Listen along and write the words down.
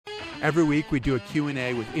Every week we do a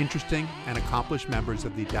Q&A with interesting and accomplished members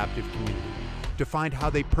of the adaptive community to find how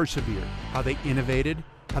they persevered, how they innovated,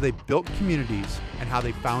 how they built communities, and how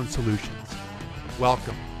they found solutions.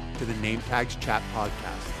 Welcome to the Name Tags Chat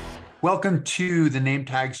Podcast. Welcome to the Name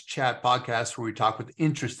Tags Chat Podcast, where we talk with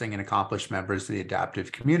interesting and accomplished members of the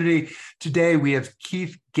adaptive community. Today we have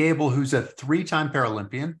Keith Gable, who's a 3-time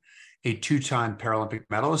Paralympian, a 2-time Paralympic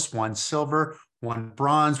medalist, 1 silver, 1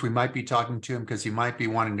 bronze. We might be talking to him because he might be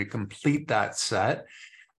wanting to complete that set.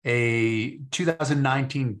 A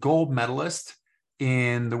 2019 gold medalist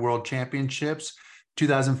in the World Championships,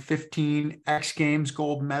 2015 X Games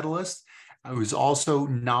gold medalist. I was also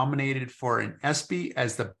nominated for an ESPY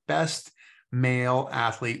as the best male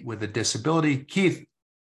athlete with a disability. Keith,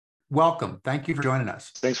 welcome. Thank you for joining us.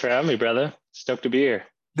 Thanks for having me, brother. Stoked to be here.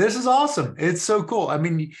 This is awesome. It's so cool. I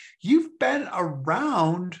mean, you've been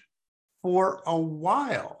around for a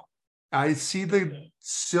while. I see the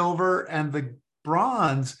silver and the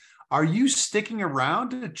bronze. Are you sticking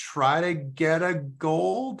around to try to get a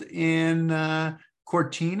gold in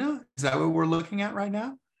Cortina? Is that what we're looking at right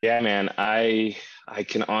now? Yeah, man. I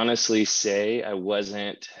can honestly say I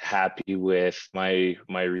wasn't happy with my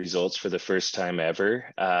results for the first time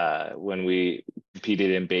ever when we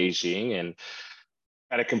competed in Beijing and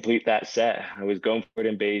got to complete that set. I was going for it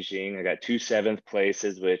in Beijing. I got 2 7th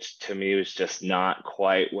places, which to me was just not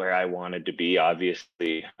quite where I wanted to be,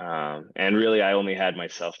 obviously. And really, I only had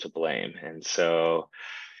myself to blame. And so,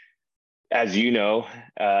 as you know,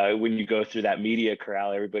 when you go through that media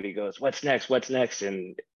corral, everybody goes, "What's next? What's next?"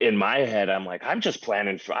 And in my head, I'm like, I've just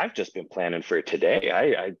been planning for today.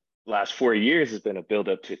 I last 4 years has been a build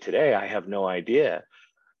up to today. I have no idea.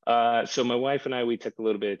 So my wife and I, we took a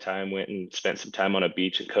little bit of time, went and spent some time on a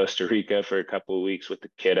beach in Costa Rica for a couple of weeks with the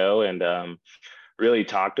kiddo, and really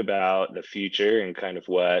talked about the future and kind of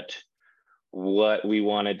what we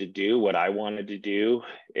wanted to do, what I wanted to do.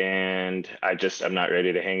 And I'm not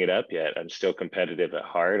ready to hang it up yet. I'm still competitive at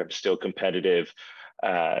heart. I'm still competitive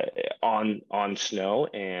on snow.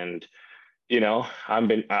 And, you know, I'm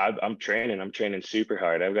training super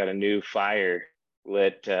hard. I've got a new fire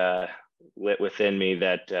lit within me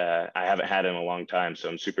that I haven't had in a long time. So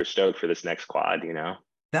I'm super stoked for this next quad, you know.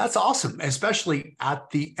 That's awesome, especially at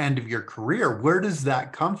the end of your career. Where does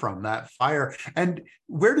that come from, that fire? And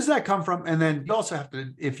where does that come from? And then you also have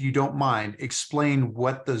to, if you don't mind, explain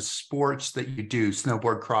what the sports that you do,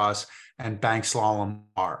 snowboard cross and bank slalom,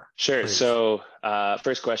 are. Sure. Please. So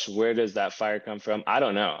first question, where does that fire come from? I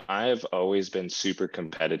don't know. I've always been super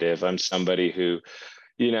competitive. I'm somebody who,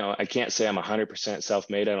 you know, I can't say I'm 100%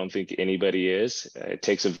 self-made. I don't think anybody is. It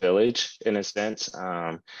takes a village in a sense.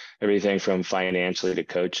 Everything from financially to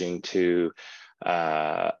coaching to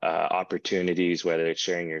opportunities, whether it's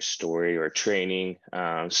sharing your story or training.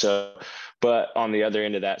 But on the other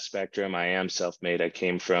end of that spectrum, I am self-made. I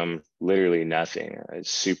came from literally nothing. A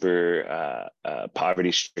super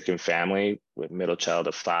poverty-stricken family with middle child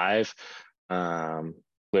of 5.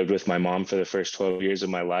 Lived with my mom for the first 12 years of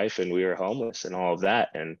my life, and we were homeless and all of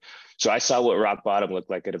that. And so I saw what rock bottom looked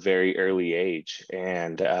like at a very early age.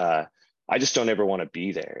 And I just don't ever want to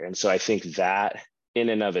be there. And so I think that in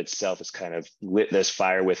and of itself has kind of lit this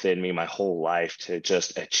fire within me my whole life to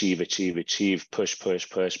just achieve,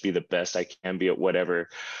 push, be the best I can be at whatever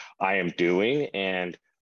I am doing. And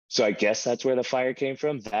so I guess that's where the fire came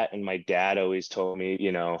from. That, and my dad always told me,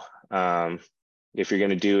 you know, if you're going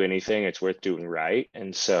to do anything, it's worth doing right.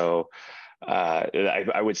 And so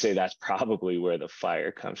I would say that's probably where the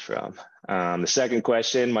fire comes from. The second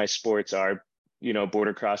question, my sports are, you know,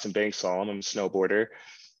 border cross and bank slalom. I'm a snowboarder.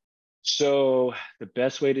 So the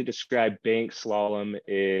best way to describe bank slalom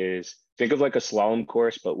is think of like a slalom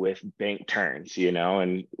course, but with bank turns, you know,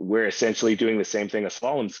 and we're essentially doing the same thing a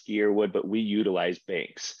slalom skier would, but we utilize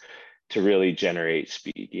banks to really generate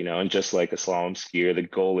speed, you know, and just like a slalom skier, the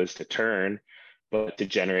goal is to turn, but to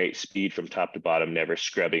generate speed from top to bottom, never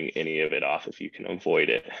scrubbing any of it off if you can avoid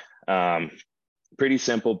it. Pretty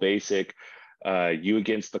simple, basic, you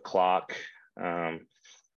against the clock,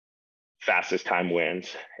 fastest time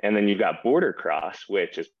wins. And then you've got border cross,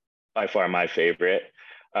 which is by far my favorite.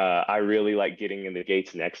 I really like getting in the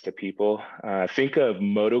gates next to people. Think of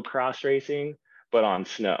motocross racing, but on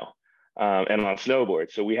snow and on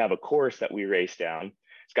snowboard. So we have a course that we race down.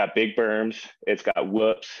 It's got big berms, it's got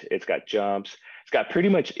whoops, it's got jumps, it's got pretty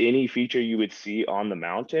much any feature you would see on the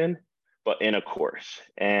mountain, but in a course.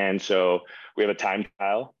 And so we have a time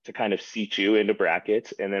trial to kind of seat you into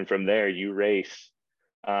brackets. And then from there you race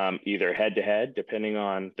either head to head, depending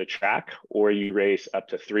on the track, or you race up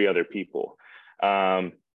to 3 other people.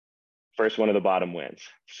 First one of the bottom wins.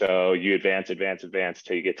 So you advance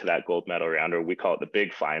till you get to that gold medal round, or we call it the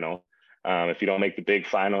big final. If you don't make the big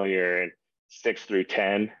final, you're in 6 through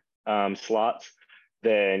 10 slots,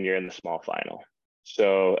 then you're in the small final.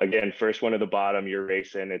 So again, first one at the bottom, you're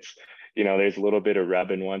racing. It's, there's a little bit of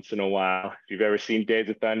rubbing once in a while. If you've ever seen Days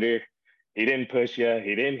of Thunder, he didn't push you,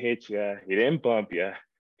 he didn't hit you, he didn't bump you,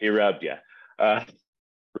 he rubbed you.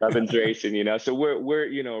 Rubbin's racing, so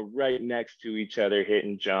we're right next to each other,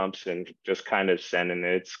 hitting jumps and just kind of sending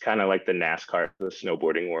it. It's kind of like the NASCAR of the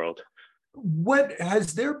snowboarding world. What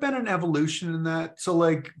has there been an evolution in that? So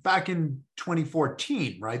like back in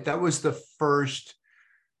 2014, right? That was the first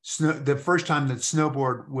time that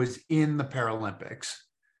snowboard was in the Paralympics.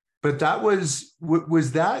 But that was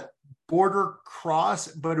that border cross,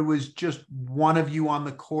 but it was just one of you on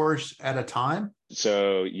the course at a time?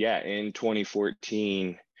 So yeah, in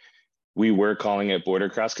 2014, we were calling it border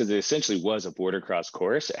cross because it essentially was a border cross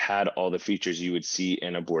course. It had all the features you would see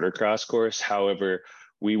in a border cross course. However,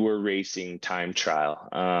 we were racing time trial.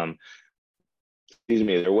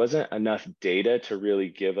 There wasn't enough data to really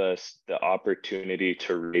give us the opportunity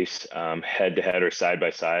to race head to head or side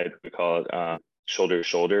by side. We call it shoulder to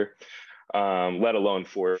shoulder, let alone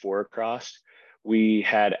 4 cross. We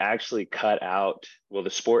had actually the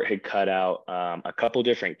sport had cut out a couple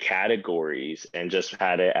different categories and just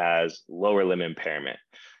had it as lower limb impairment.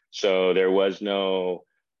 So there was no,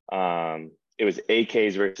 it was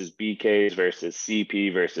AKs versus BKs versus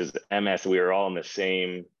CP versus MS. We were all in the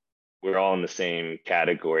same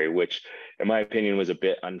category, which in my opinion was a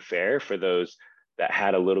bit unfair for those that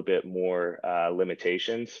had a little bit more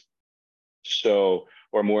limitations. So,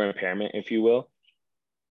 or more impairment, if you will.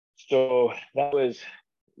 So that was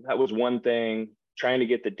one thing, trying to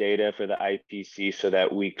get the data for the IPC so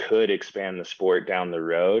that we could expand the sport down the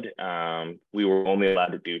road. We were only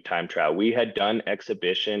allowed to do time trial. We had done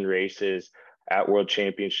exhibition races at World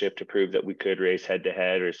Championship to prove that we could race head to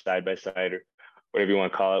head or side by side or whatever you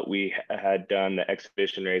want to call it. We had done the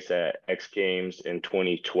exhibition race at X Games in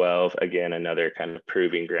 2012. Again, another kind of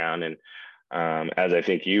proving ground. And as I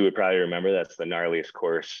think you would probably remember, that's the gnarliest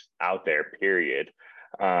course out there, period.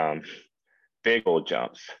 Big old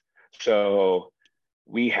jumps. So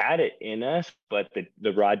we had it in us, but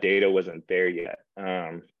the raw data wasn't there yet.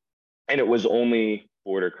 And it was only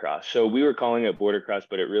border cross. So we were calling it border cross,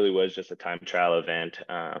 but it really was just a time trial event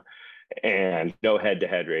and no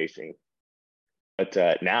head-to-head racing.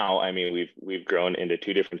 But now, I mean, we've grown into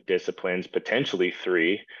 2 different disciplines, potentially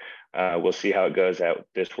 3. We'll see how it goes at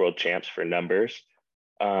this World Champs for numbers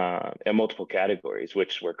and multiple categories,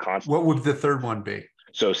 which we're constantly. What would the third one be?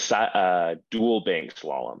 So dual bank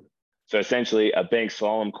slalom. So essentially a bank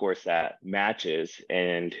slalom course that matches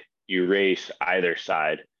and you race either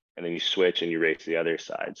side and then you switch and you race the other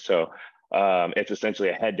side. So it's essentially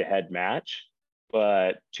a head-to-head match,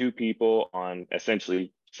 but 2 people on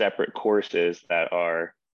essentially separate courses that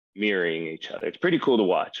are mirroring each other. It's pretty cool to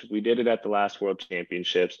watch. We did it at the last World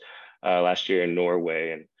Championships last year in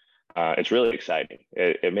Norway, and it's really exciting.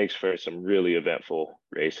 It makes for some really eventful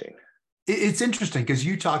racing. It's interesting because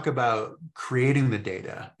you talk about creating the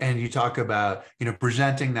data and you talk about,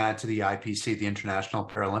 presenting that to the IPC, the International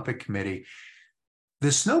Paralympic Committee. The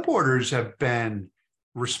snowboarders have been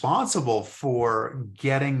responsible for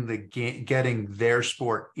getting their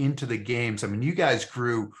sport into the games. I mean, you guys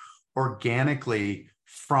grew organically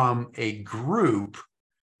from a group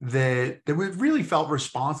that really felt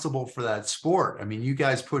responsible for that sport. I mean, you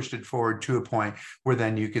guys pushed it forward to a point where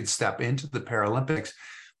then you could step into the Paralympics.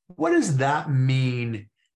 What does that mean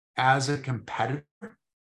as a competitor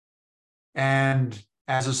and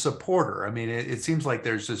as a supporter? I mean, it seems like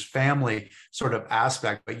there's this family sort of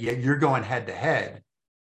aspect, but yet you're going head to head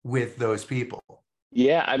with those people.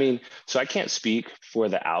 Yeah, I mean, so I can't speak for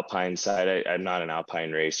the Alpine side. I'm not an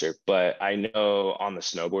Alpine racer, but I know on the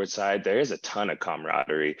snowboard side, there is a ton of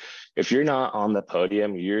camaraderie. If you're not on the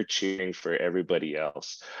podium, you're cheering for everybody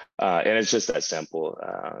else. And it's just that simple.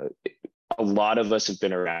 A lot of us have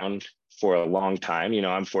been around for a long time.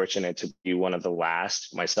 I'm fortunate to be one of the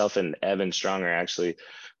last. Myself and Evan Strong are actually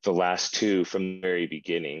the last 2 from the very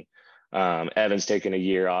beginning. Evan's taken a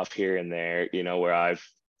year off here and there, where I've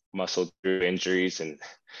muscled through injuries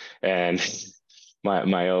and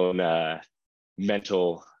my own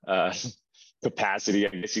mental capacity, I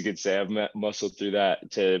guess you could say. I've muscled through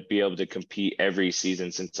that to be able to compete every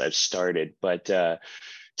season since I've started. But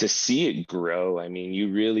to see it grow, I mean,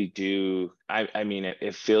 you really do. I mean,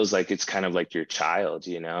 it feels like it's kind of like your child,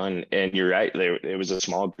 and you're right. It was a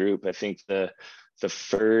small group. I think the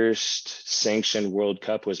first sanctioned World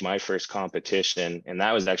Cup was my first competition, and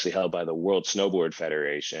that was actually held by the World Snowboard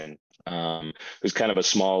Federation. It was kind of a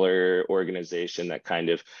smaller organization that kind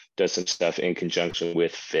of does some stuff in conjunction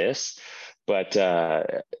with FIS. but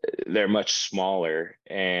they're much smaller,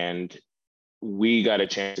 and we got a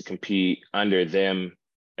chance to compete under them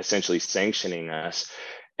essentially sanctioning us.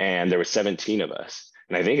 And there were 17 of us.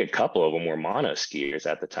 And I think a couple of them were mono skiers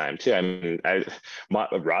at the time too. I mean,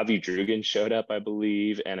 Ravi Drugan showed up, I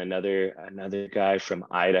believe, and another guy from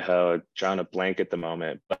Idaho, drawing a blank at the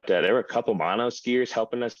moment. But there were a couple mono skiers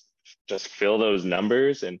helping us just fill those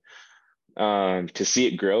numbers. And to see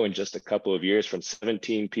it grow in just a couple of years from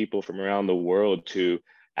 17 people from around the world to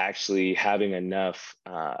actually having enough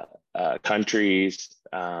countries,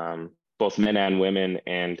 both men and women,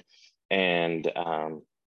 and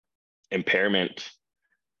impairment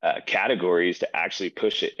categories to actually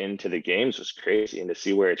push it into the games was crazy. And to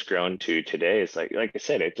see where it's grown to today, it's like I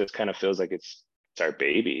said, it just kind of feels like it's our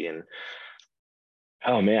baby. And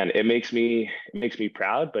oh man, it makes me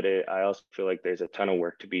proud, but I also feel like there's a ton of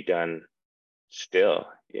work to be done still,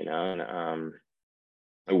 you know. And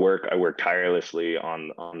I work tirelessly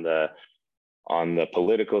on the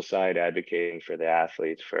political side, advocating for the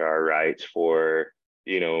athletes, for our rights, for,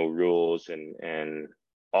 you know, rules and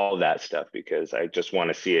all that stuff, because I just want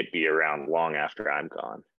to see it be around long after I'm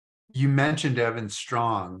gone. You mentioned Evan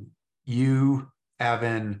Strong. You,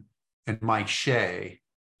 Evan, and Mike Shea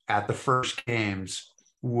at the first games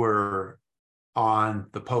were on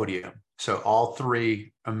the podium. So all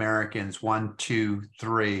three Americans, 1, 2,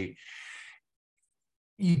 3.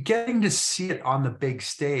 You getting to see it on the big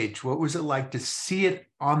stage. What was it like to see it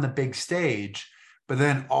on the big stage, but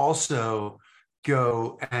then also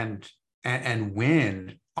go and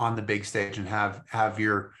win on the big stage and have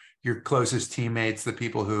your closest teammates, the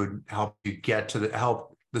people who help you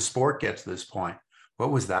help the sport get to this point?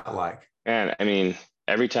 What was that like? And I mean,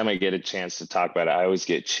 every time I get a chance to talk about it, I always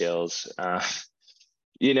get chills.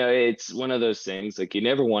 You know, it's one of those things, like, you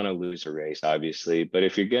never want to lose a race, obviously, but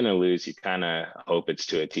if you're going to lose, you kind of hope it's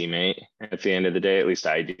to a teammate at the end of the day. At least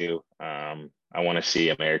I do. I want to see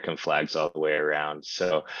American flags all the way around.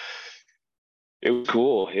 So it was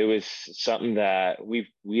cool. It was something that we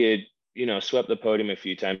had, you know, swept the podium a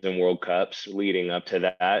few times in World Cups leading up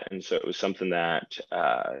to that. And so it was something that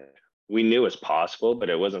we knew was possible,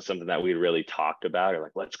 but it wasn't something that we really talked about or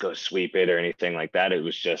like, let's go sweep it or anything like that. It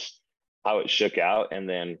was just how it shook out. And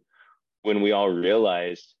then when we all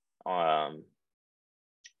realized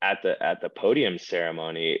at the podium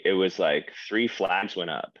ceremony, it was like 3 flags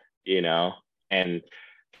went up, you know, and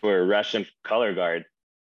for Russian color guard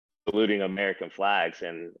saluting American flags.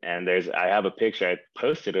 And I have a picture, I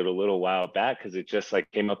posted it a little while back because it just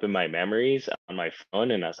like came up in my memories on my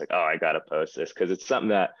phone. And I was like, oh, I got to post this, because it's something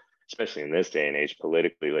that, especially in this day and age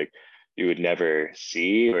politically, like you would never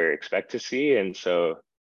see or expect to see. And so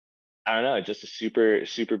I don't know, just a super,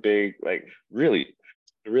 super big, like really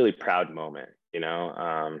proud moment, you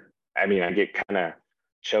know. I mean, I get kind of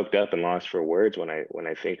choked up and lost for words when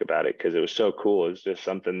I think about it, because it was so cool. It's just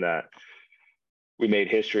something that we made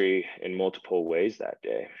history in multiple ways that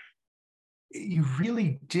day. You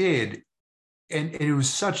really did. And it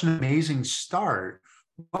was such an amazing start.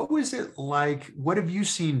 What was it like? What have you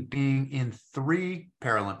seen being in 3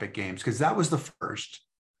 Paralympic Games? Because that was the first.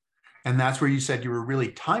 And that's where you said you were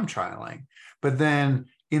really time trialing. But then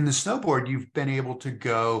in the snowboard, you've been able to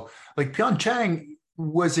go, like Pyeongchang,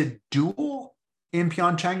 was it dual in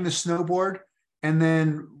Pyeongchang, the snowboard? And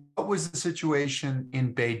then what was the situation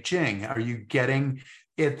in Beijing? Are you getting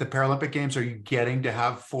at the Paralympic Games, are you getting to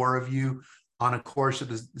have 4 of you on a course at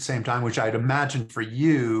the same time, which I'd imagine for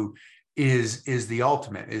you is the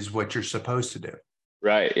ultimate, is what you're supposed to do?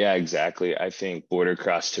 Right. Yeah, exactly. I think border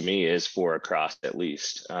cross to me is 4 across at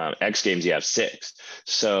least. X Games, you have 6.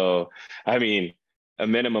 So, I mean, a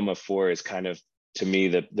minimum of 4 is kind of, to me,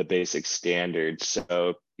 the basic standard.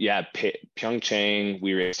 So, yeah, Pyeongchang,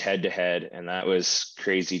 we raced head to head, and that was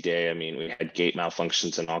crazy day. I mean, we had gate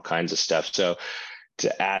malfunctions and all kinds of stuff. So,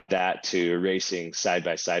 to add that to racing side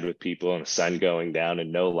by side with people and the sun going down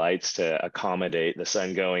and no lights to accommodate the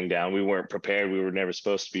sun going down, we weren't prepared. We were never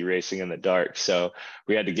supposed to be racing in the dark, so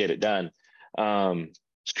we had to get it done.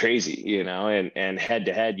 It's crazy, you know. And head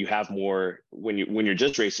to head, you have more when you're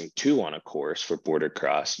just racing 2 on a course for border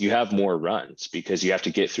cross. You have more runs because you have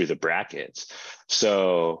to get through the brackets.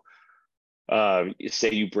 So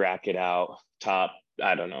say you bracket out top,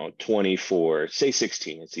 I don't know, 24, say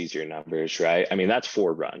 16, it's easier numbers, right? I mean, that's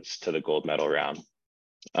 4 runs to the gold medal round.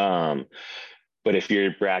 But if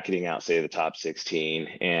you're bracketing out, say, the top 16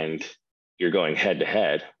 and you're going head to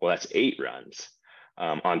head, well, that's 8 runs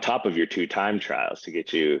on top of your 2 time trials to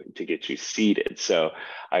get you seeded. So,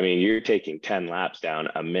 I mean, you're taking 10 laps down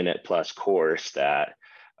a minute plus course that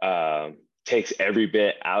takes every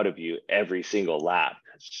bit out of you every single lap.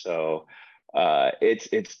 So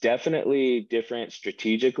It's definitely different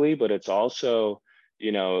strategically, but it's also,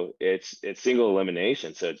 it's single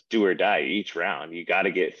elimination. So it's do or die each round. You got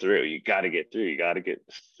to get through. You got to get through. You got to get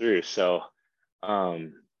through. So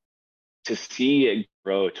um, to see it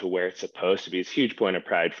grow to where it's supposed to be is a huge point of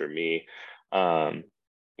pride for me. Um,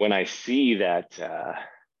 when I see that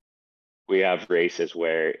we have races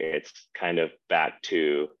where it's kind of back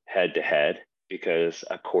to head to head because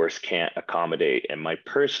a course can't accommodate, in my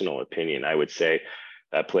personal opinion, I would say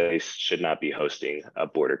that place should not be hosting a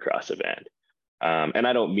border cross event. And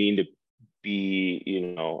I don't mean to be,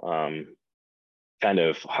 kind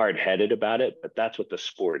of hard headed about it, but that's what the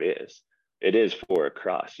sport is. It is for a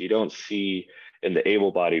cross. You don't see in the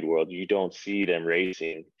able bodied world, you don't see them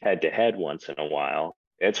racing head to head once in a while.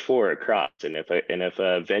 It's for a cross. And if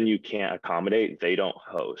a venue can't accommodate, they don't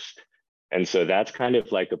host. And so that's kind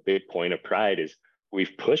of like a big point of pride is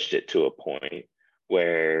we've pushed it to a point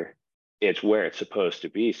where it's supposed to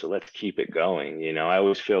be. So let's keep it going. I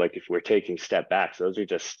always feel like if we're taking step backs, those are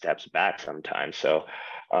just steps back sometimes. So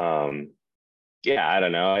yeah, I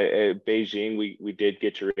don't know. At Beijing, we did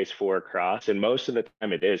get to race 4 across, and most of the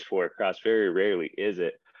time it is 4 across. Very rarely is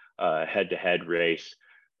it a head-to-head race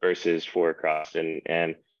versus 4 across,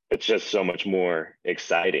 and it's just so much more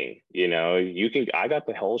exciting. I got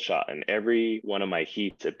the whole shot in every one of my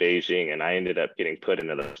heats at Beijing, and I ended up getting put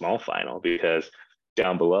into the small final because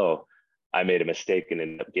down below I made a mistake and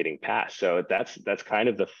ended up getting past. So that's kind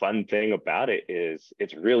of the fun thing about it is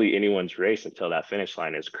it's really anyone's race until that finish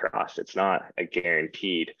line is crossed. It's not a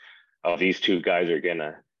guaranteed, oh, these 2 guys are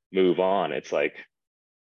gonna move on. It's like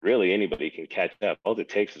really anybody can catch up. All it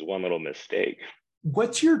takes is one little mistake.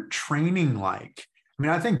 What's your training like? I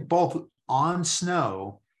mean, I think both on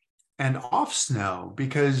snow and off snow,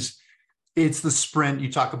 because it's the sprint. You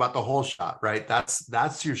talk about the whole shot, right?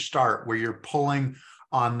 That's your start where you're pulling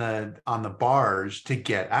on the bars to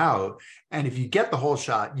get out. And if you get the whole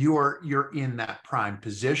shot, you're in that prime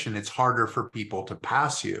position. It's harder for people to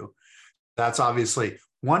pass you. That's obviously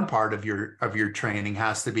one part of your training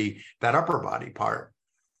has to be that upper body part.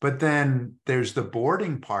 But then there's the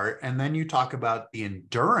boarding part. And then you talk about the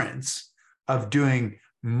endurance of doing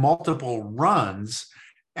multiple runs.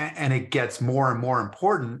 And it gets more and more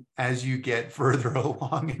important as you get further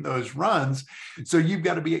along in those runs. So you've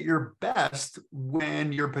got to be at your best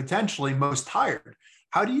when you're potentially most tired.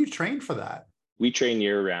 How do you train for that? We train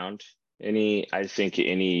year round. I think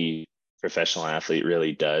any professional athlete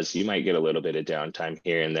really does. You might get a little bit of downtime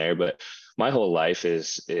here and there, but my whole life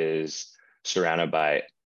is surrounded by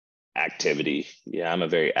activity. Yeah, I'm a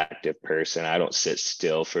very active person. I don't sit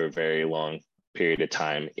still for a very long period of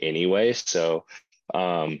time anyway. So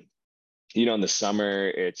in the summer,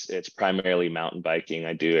 it's primarily mountain biking.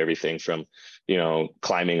 I do everything from,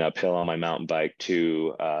 climbing uphill on my mountain bike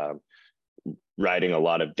to riding a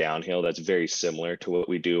lot of downhill. That's very similar to what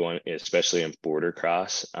we do especially in border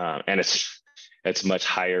cross. And it's much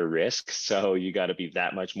higher risk. So you got to be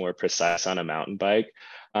that much more precise on a mountain bike.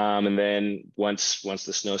 And then once the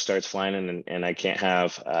snow starts flying and I can't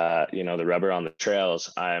have, the rubber on the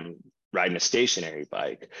trails, I'm riding a stationary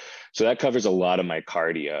bike. So that covers a lot of my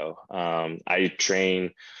cardio. I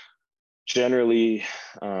train generally,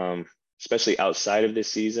 especially outside of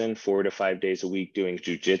this season, 4 to 5 days a week doing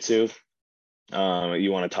jujitsu.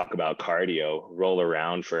 You want to talk about cardio, roll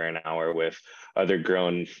around for an hour with other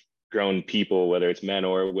grown people, whether it's men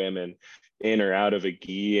or women, in or out of a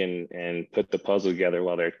gi and put the puzzle together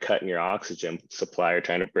while they're cutting your oxygen supply or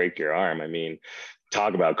trying to break your arm. I mean,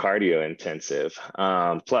 talk about cardio intensive.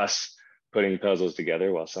 Plus putting puzzles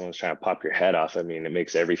together while someone's trying to pop your head off. I mean, it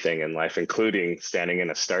makes everything in life, including standing in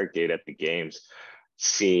a start gate at the games,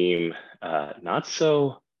 seem not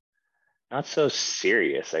so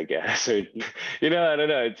serious, I guess. Or, I don't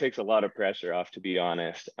know. It takes a lot of pressure off, to be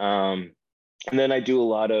honest. And then I do a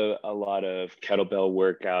lot of kettlebell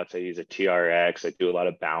workouts. I use a TRX. I do a lot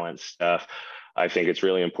of balance stuff. I think it's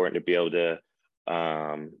really important to be able to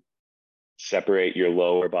separate your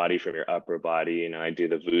lower body from your upper body. I do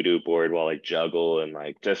the voodoo board while I juggle and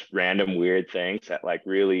like just random weird things that like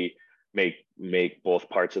really make both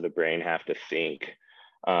parts of the brain have to think.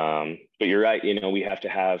 But you're right, we have to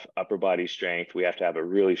have upper body strength. We have to have a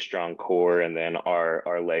really strong core, and then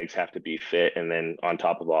our legs have to be fit. And then on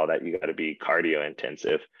top of all that, you got to be cardio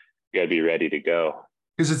intensive. You got to be ready to go.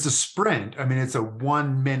 Because it's a sprint. I mean, it's a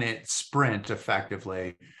 1 minute sprint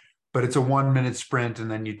effectively, but it's a 1 minute sprint.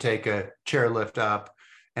 And then you take a chairlift up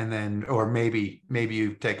and then, or maybe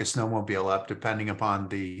you take a snowmobile up depending upon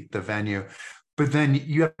the venue, but then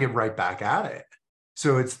you have to get right back at it.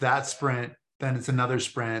 So it's that sprint, then it's another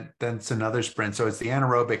sprint, then it's another sprint. So it's the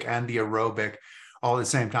anaerobic and the aerobic all at the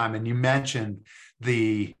same time. And you mentioned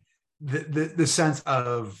the sense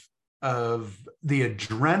of the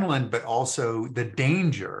adrenaline, but also the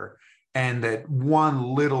danger, and that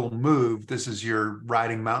one little move, this is your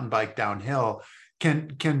riding mountain bike downhill,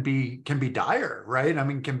 can be dire, right? I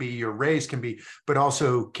mean, can be your race, can be, but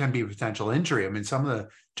also can be potential injury. I mean, some of the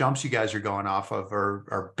jumps you guys are going off of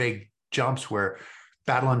are big jumps where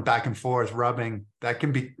battling back and forth, rubbing, that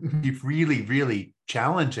can be really, really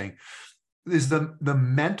challenging. Is the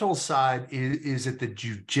mental side, is it the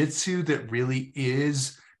jujitsu that really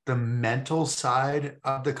is the mental side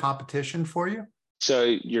of the competition for you? So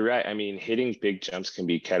you're right. I mean, hitting big jumps can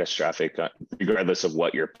be catastrophic, regardless of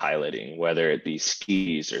what you're piloting, whether it be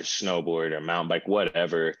skis or snowboard or mountain bike,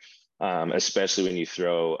 whatever. Especially when you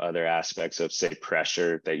throw other aspects of, say,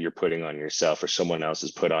 pressure that you're putting on yourself or someone else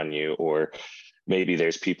has put on you, or maybe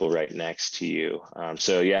there's people right next to you.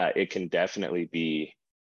 So yeah, it can definitely be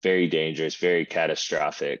very dangerous, very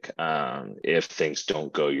catastrophic if things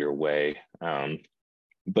don't go your way.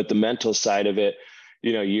 But the mental side of it,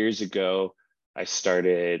 years ago, I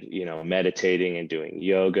started, meditating and doing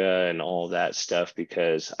yoga and all that stuff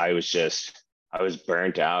because I was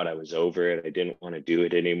burnt out. I was over it. I didn't want to do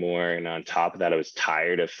it anymore. And on top of that, I was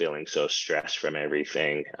tired of feeling so stressed from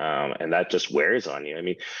everything. And that just wears on you. I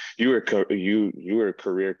mean, you were a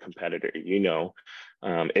career competitor,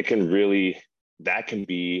 it can really, that can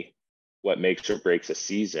be what makes or breaks a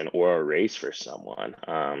season or a race for someone,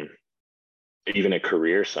 even a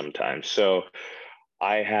career sometimes. So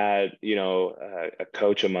I had, a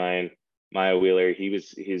coach of mine, Maya Wheeler.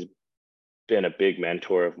 He's been a big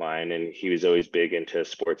mentor of mine, and he was always big into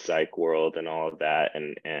sports psych world and all of that.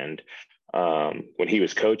 And when he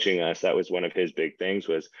was coaching us, that was one of his big things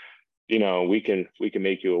was, we can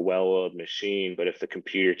make you a well-oiled machine, but if the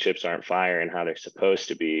computer chips aren't firing how they're supposed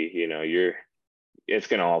to be, it's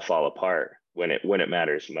going to all fall apart when it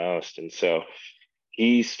matters most. And so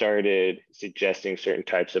he started suggesting certain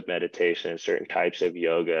types of meditation, certain types of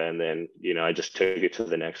yoga. And then, I just took it to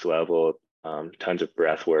the next level, tons of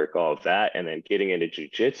breath work, all of that. And then getting into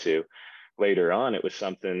jujitsu later on, it was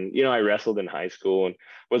something, I wrestled in high school and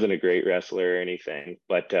wasn't a great wrestler or anything,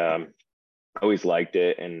 but I always liked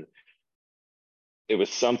it. And it was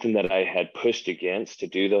something that I had pushed against to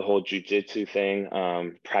do the whole jujitsu thing,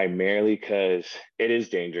 primarily because it is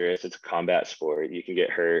dangerous. It's a combat sport. You can get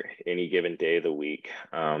hurt any given day of the week.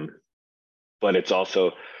 But it's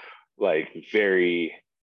also like very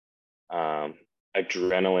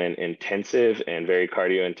adrenaline intensive and very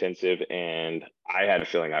cardio intensive. And I had a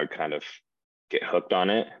feeling I would kind of get hooked on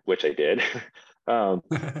it, which I did.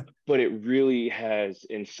 But it really has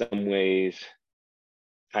in some ways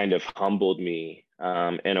kind of humbled me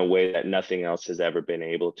in a way that nothing else has ever been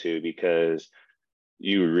able to, because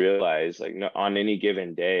you realize, like, no, on any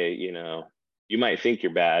given day, you might think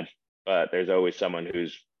you're bad, but there's always someone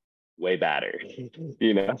who's way badder,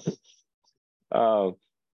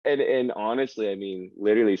 and honestly, I mean,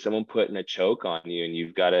 literally someone putting a choke on you, and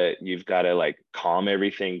you've got to like calm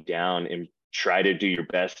everything down and try to do your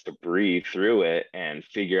best to breathe through it and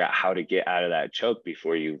figure out how to get out of that choke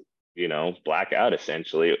before you black out.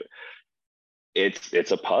 Essentially,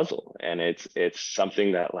 it's a puzzle, and it's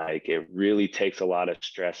something that, like, it really takes a lot of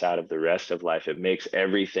stress out of the rest of life. It makes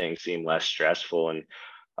everything seem less stressful.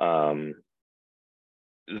 And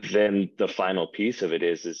then the final piece of it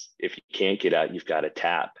is if you can't get out, you've got to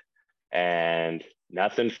tap. And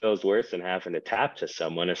nothing feels worse than having to tap to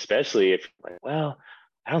someone, especially if you're like, well,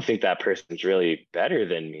 I don't think that person's really better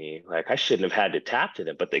than me. Like, I shouldn't have had to tap to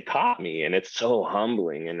them, but they caught me. And it's so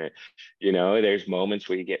humbling. And there's moments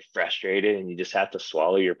where you get frustrated and you just have to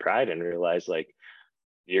swallow your pride and realize, like,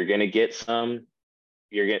 you're going to get some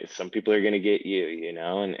people are going to get you,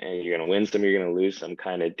 and you're going to win some, you're going to lose some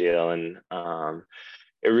kind of deal. And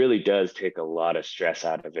it really does take a lot of stress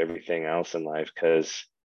out of everything else in life, because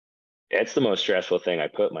it's the most stressful thing I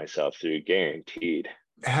put myself through, guaranteed.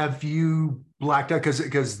 Have you blacked out?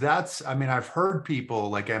 Because that's, I mean, I've heard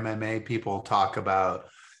people like MMA people talk about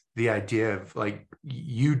the idea of, like,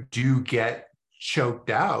 you do get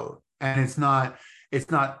choked out, and it's not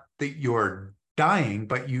that you're dying,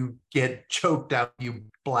 but you get choked out, you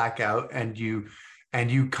black out, and you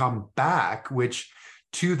come back, which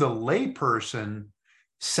to the layperson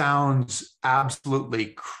sounds absolutely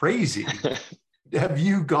crazy. Have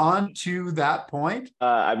you gone to that point?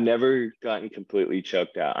 I've never gotten completely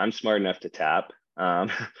choked out. I'm smart enough to tap. I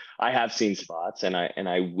have seen spots, and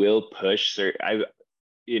I will push I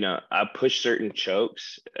push certain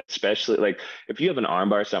chokes, especially like if you have an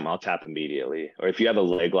armbar or something, I'll tap immediately. Or if you have a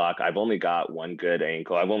leg lock, I've only got one good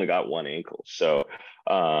ankle. I've only got one ankle. So,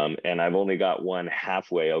 and I've only got one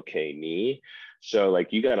halfway okay knee. So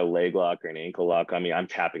like you got a leg lock or an ankle lock on me, I'm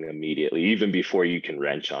tapping immediately, even before you can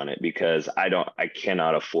wrench on it, because I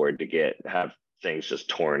cannot afford to have things just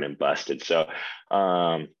torn and busted. So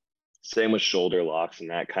same with shoulder locks and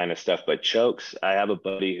that kind of stuff. But chokes, I have a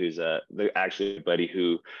buddy actually a buddy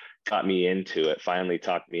who got me into it, finally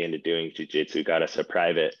talked me into doing jujitsu, got us a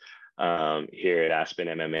private here at Aspen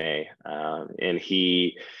MMA.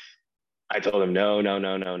 I told him, no, no,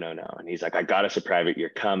 no, no, no, no. And he's like, I got us a private, you're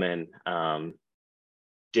coming.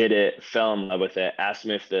 Did it, fell in love with it, asked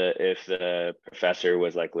him if the professor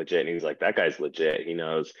was like legit. And he was like, that guy's legit. He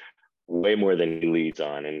knows way more than he leads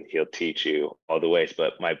on, and he'll teach you all the ways.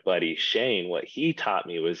 But my buddy Shane, what he taught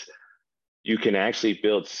me was you can actually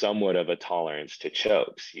build somewhat of a tolerance to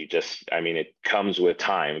chokes. It comes with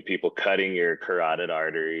time, people cutting your carotid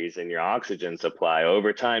arteries and your oxygen supply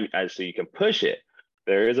over time, so you can push it.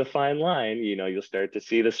 There is a fine line, you'll start to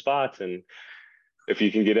see the spots, and if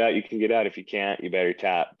you can get out, you can get out. If you can't, you better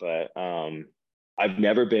tap. But I've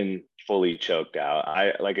never been fully choked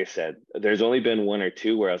out. Like I said, there's only been one or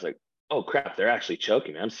two where I was like, oh crap, they're actually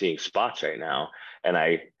choking me. I'm seeing spots right now. And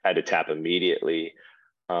I had to tap immediately.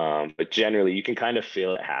 But generally you can kind of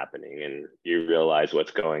feel it happening, and you realize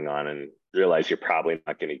what's going on and realize you're probably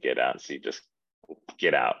not going to get out. So you just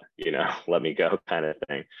get out, let me go kind of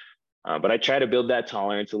thing. But I try to build that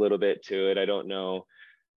tolerance a little bit to it. I don't know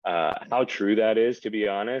how true that is, to be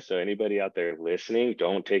honest. So anybody out there listening,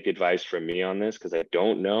 don't take advice from me on this, because I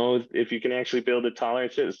don't know if you can actually build a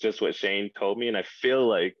tolerance. It's just what Shane told me. And I feel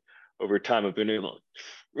like over time I've been able to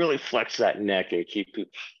really flex that neck and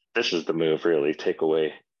this is the move, really take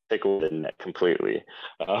away the neck completely.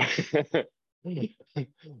 But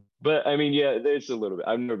I mean, yeah, there's a little bit.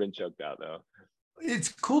 I've never been choked out though. It's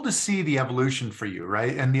cool to see the evolution for you,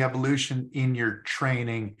 right? And the evolution in your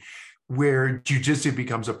training, where jujitsu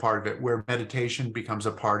becomes a part of it, where meditation becomes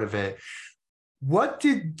a part of it. What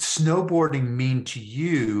did snowboarding mean to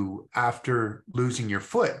you after losing your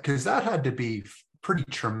foot? Because that had to be pretty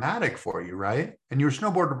traumatic for you, right? And you were a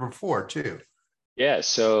snowboarder before too. Yeah,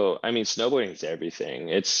 so I mean, snowboarding is everything.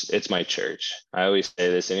 It's my church. I always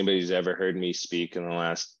say this. Anybody who's ever heard me speak in the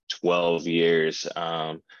last 12 years,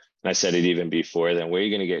 and I said it even before then, where are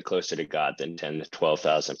you going to get closer to God than 10 to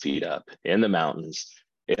 12,000 feet up in the mountains,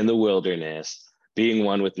 in the wilderness, being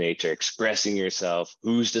one with nature, expressing yourself?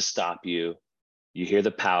 Who's to stop you? You hear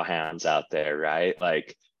the pow hounds out there, right?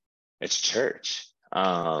 Like, it's church.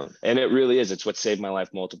 And it really is. It's what saved my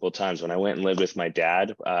life multiple times. When I went and lived with my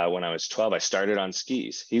dad when I was 12, I started on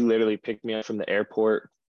skis. He literally picked me up from the airport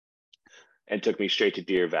and took me straight to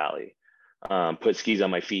Deer Valley. Put skis on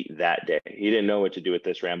my feet that day. He didn't know what to do with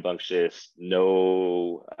this rambunctious,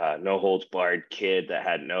 no holds barred kid that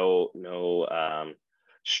had no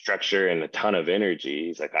structure and a ton of energy.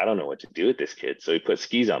 He's like, I don't know what to do with this kid. So he put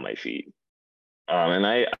skis on my feet. And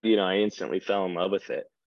I instantly fell in love with it.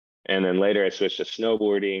 And then later I switched to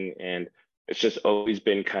snowboarding, and it's just always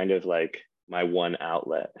been kind of like my one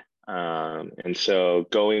outlet. And so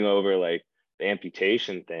going over like the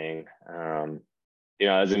amputation thing, I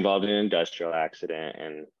was involved in an industrial accident,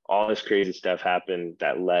 and all this crazy stuff happened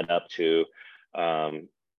that led up to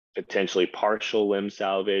potentially partial limb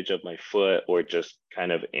salvage of my foot or just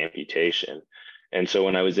kind of amputation. And so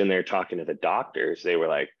when I was in there talking to the doctors, they were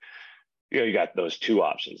like, you got those two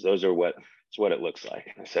options. Those are it's what it looks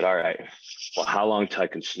like. And I said, all right, well, how long till I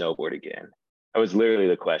can snowboard again? That was literally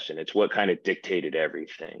the question. It's what kind of dictated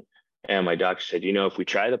everything. And my doctor said, if we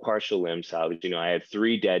try the partial limb salvage, I had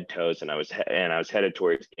 3 dead toes, and I was headed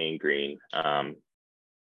towards gangrene.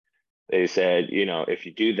 They said, if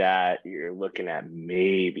you do that, you're looking at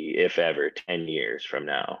maybe, if ever, 10 years from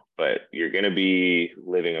now, but you're going to be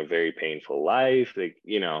living a very painful life. Like,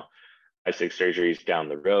 5-6 surgeries down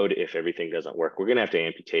the road. If everything doesn't work, we're going to have to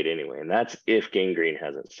amputate anyway. And that's if gangrene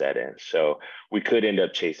hasn't set in. So we could end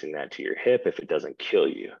up chasing that to your hip if it doesn't kill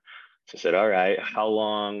you. So I said, all right, how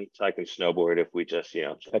long till I can snowboard if we just,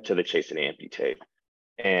 cut to the chase and amputate?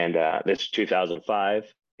 And this is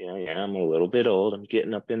 2005. I'm a little bit old. I'm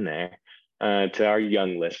getting up in there. To our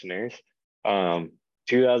young listeners,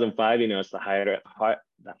 2005, it's the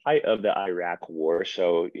height of the Iraq war.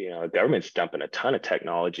 So, the government's dumping a ton of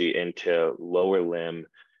technology into lower limb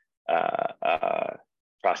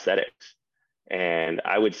prosthetics. And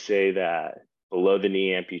I would say that below the knee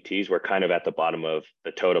amputees, we're kind of at the bottom of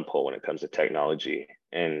the totem pole when it comes to technology.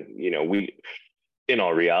 And, in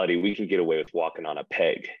all reality, we can get away with walking on a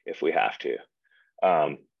peg if we have to.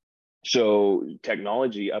 So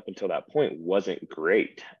technology up until that point wasn't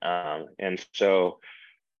great. And so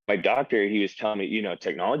my doctor, he was telling me,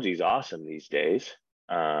 technology is awesome these days.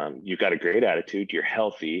 You've got a great attitude, you're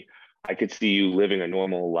healthy. I could see you living a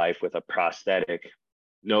normal life with a prosthetic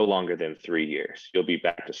no longer than 3 years. You'll be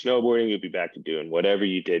back to snowboarding, you'll be back to doing whatever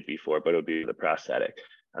you did before, but it'll be the prosthetic.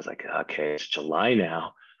 I was like, okay, it's July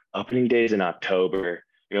now. Opening days in October,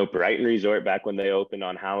 Brighton Resort back when they opened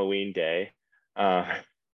on Halloween Day.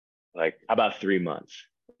 Like about 3 months.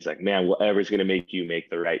 It's like, man, whatever's going to make you make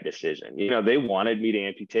the right decision. They wanted me to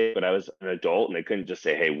amputate, but I was an adult and they couldn't just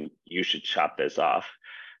say, hey, you should chop this off.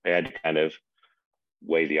 They had to kind of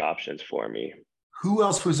weigh the options for me. Who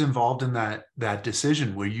else was involved in that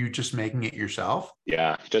decision? Were you just making it yourself?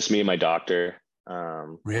 Yeah, just me and my doctor.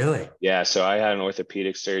 Really? Yeah. So I had an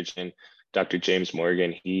orthopedic surgeon, Dr. James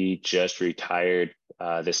Morgan. He just retired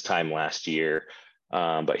this time last year,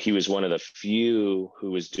 but he was one of the few who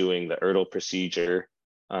was doing the Ertl procedure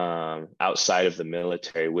outside of the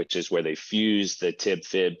military, which is where they fuse the tib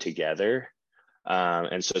fib together.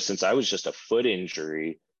 And so since I was just a foot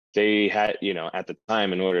injury, they had, at the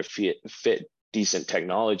time, in order to fit decent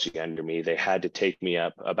technology under me, they had to take me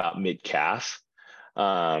up about mid calf.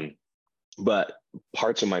 But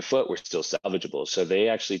parts of my foot were still salvageable. So they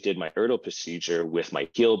actually did my Ertl procedure with my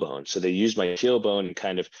heel bone. So they used my heel bone and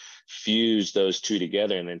kind of fused those two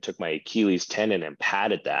together, and then took my Achilles tendon and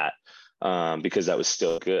padded that because that was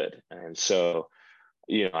still good. And so,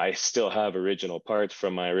 I still have original parts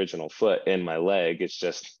from my original foot in my leg. It's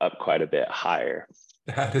just up quite a bit higher.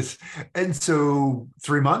 That is, and so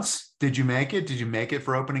 3 months, did you make it? Did you make it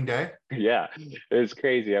for opening day? Yeah, it was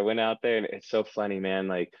crazy. I went out there and it's so funny, man.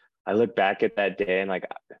 Like I look back at that day and like,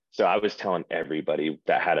 so I was telling everybody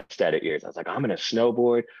that had a set of ears, I was like, I'm going to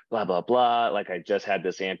snowboard, blah, blah, blah. Like I just had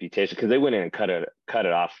this amputation because they went in and cut it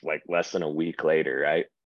off like less than a week later. Right.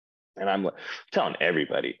 And I'm telling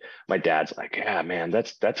everybody, my dad's like, yeah, man,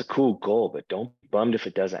 that's a cool goal, but don't be bummed if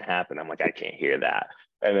it doesn't happen. I'm like, I can't hear that.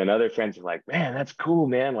 And then other friends are like, man, that's cool,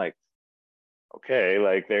 man. Like, okay,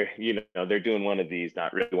 like they're doing one of these,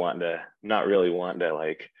 not really wanting to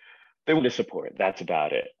like, they want to support. That's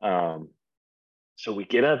about it. So we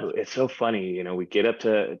get up. It's so funny, we get up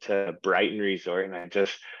to Brighton Resort, and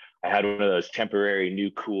I had one of those temporary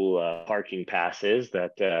new cool parking passes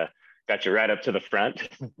that got you right up to the front.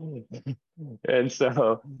 And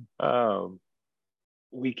so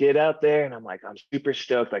we get out there and I'm like, I'm super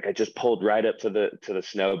stoked. Like I just pulled right up to the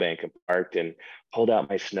snowbank and parked and pulled out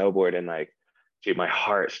my snowboard, and like, dude, my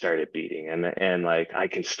heart started beating, and like I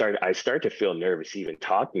start to feel nervous even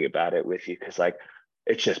talking about it with you, because like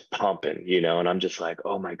it's just pumping, and I'm just like,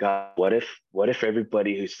 oh my God, what if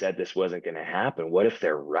everybody who said this wasn't going to happen? What if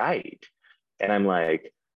they're right? And I'm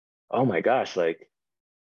like, oh my gosh, like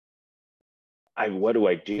what do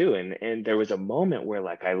I do? And there was a moment where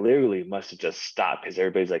like I literally must have just stopped, because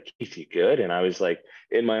everybody's like, Keith, you good? And I was like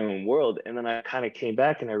in my own world. And then I kind of came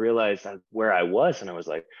back and I realized where I was, and I was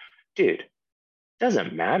like, dude,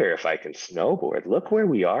 doesn't matter if I can snowboard. Look where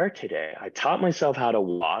we are today. I taught myself how to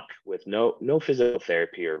walk with no physical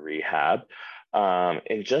therapy or rehab.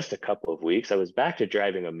 In just a couple of weeks, I was back to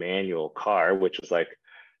driving a manual car, which was like,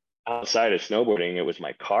 outside of snowboarding, it was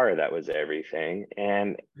my car that was everything.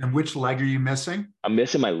 And which leg are you missing? I'm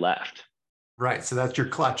missing my left. Right. So that's your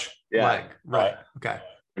clutch leg. Right. Okay.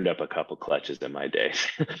 Turned up a couple clutches in my days.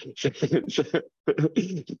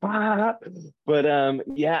 But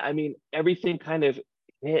yeah, I mean, everything kind of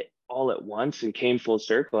hit all at once and came full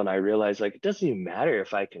circle. And I realized like, it doesn't even matter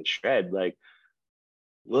if I can shred. Like,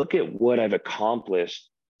 look at what I've accomplished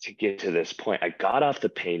to get to this point. I got off the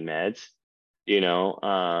pain meds.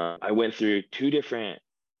 I went through 2 different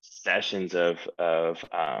sessions of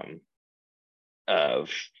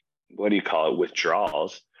what do you call it,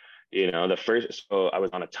 withdrawals. The first, so I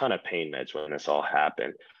was on a ton of pain meds when this all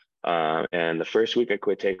happened. And the first week I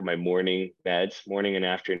quit taking my morning meds, morning and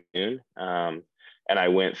afternoon. And I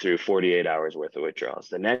went through 48 hours worth of withdrawals.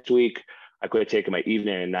 The next week I quit taking my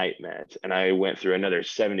evening and night meds, and I went through another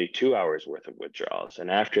 72 hours worth of withdrawals. And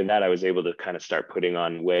after that, I was able to kind of start putting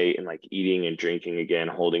on weight and like eating and drinking again,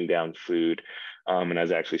 holding down food. And I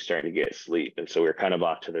was actually starting to get sleep. And so we're kind of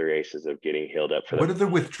off to the races of getting healed up for What are the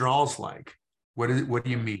withdrawals like? What do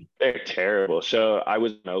you mean? They're terrible. So I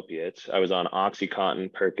was on opiates. I was on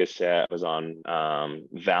OxyContin, Percocet. I was on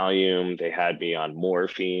Valium. They had me on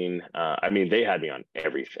morphine. They had me on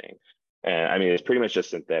everything. And it's pretty much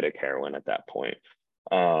just synthetic heroin at that point.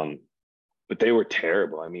 But they were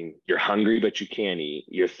terrible. You're hungry, but you can't eat.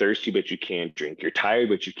 You're thirsty, but you can't drink. You're tired,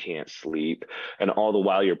 but you can't sleep. And all the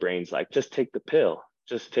while your brain's like, just take the pill.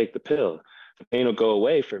 Just take the pill. The pain will go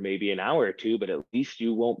away for maybe an hour or two, but at least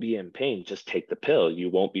you won't be in pain. Just take the pill. You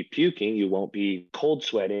won't be puking. You won't be cold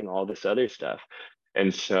sweating, all this other stuff.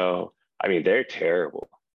 And so, they're terrible.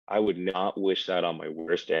 I would not wish that on my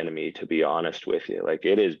worst enemy, to be honest with you. Like,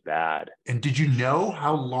 it is bad. And did you know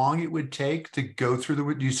how long it would take to go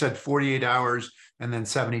through you said 48 hours and then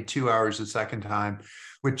 72 hours the second time,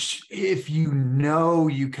 which if you know,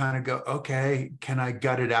 you kind of go, okay, can I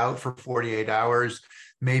gut it out for 48 hours?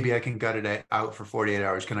 Maybe I can gut it out for 48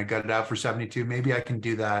 hours. Can I gut it out for 72? Maybe I can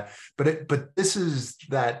do that. But this is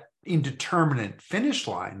that indeterminate finish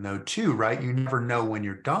line though, too, right? You never know when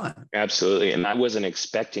you're done. Absolutely. And I wasn't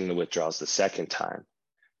expecting the withdrawals the second time.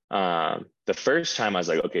 The first time I was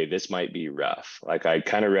like, okay, this might be rough. Like, I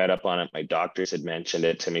kind of read up on it. My doctors had mentioned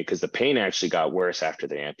it to me because the pain actually got worse after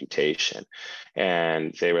the amputation.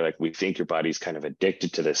 And they were like, we think your body's kind of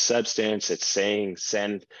addicted to this substance. It's saying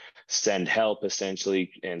send help,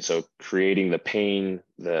 essentially. And so creating the pain,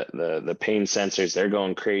 the pain sensors, they're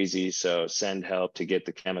going crazy. So send help to get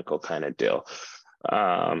the chemical kind of deal.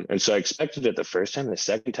 And so I expected it the first time. The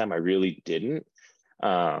second time I really didn't.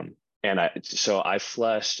 And I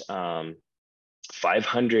flushed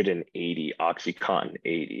 580 OxyContin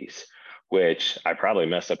 80s, which I probably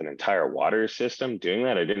messed up an entire water system doing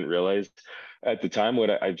that. I didn't realize at the time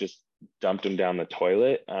what I just dumped them down the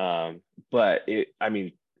toilet. But I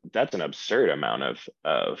mean, that's an absurd amount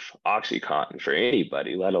of OxyContin for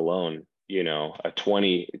anybody, let alone, a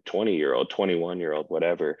 20-year-old, 21-year-old,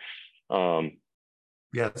 whatever.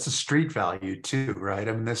 Yeah, it's a street value too, right?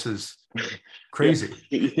 I mean, this is crazy.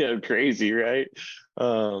 Yeah, crazy, right?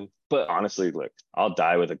 But honestly, look, I'll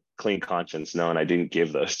die with a clean conscience knowing I didn't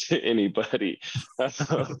give those to anybody.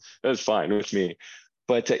 That's fine with me.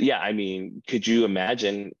 But yeah, I mean, could you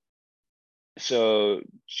imagine? So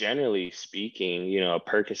generally speaking, a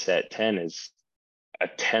Percocet 10 is a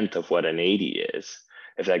tenth of what an 80 is,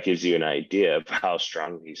 if that gives you an idea of how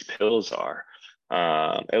strong these pills are.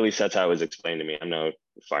 At least that's how it was explained to me. I'm no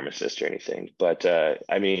pharmacist or anything, but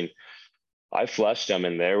I mean, I flushed them,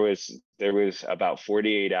 and there was about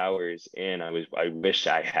 48 hours in. I wish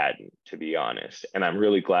I hadn't, to be honest, and I'm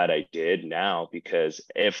really glad I did now, because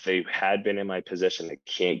if they had been in my position, I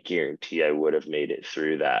can't guarantee I would have made it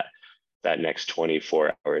through that next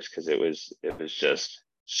 24 hours, because it was just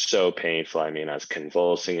so painful. I mean, I was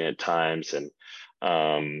convulsing at times, and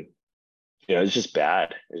it's just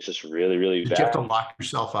bad. It's just really, really Did bad. you have to lock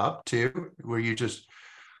yourself up too? Were you just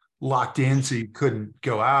locked in so you couldn't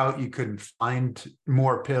go out, you couldn't find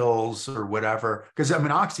more pills or whatever? Because I mean,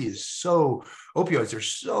 opioids are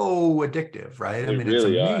so addictive, right? They I mean, it's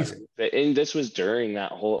really amazing. are. And this was during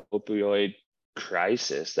that whole opioid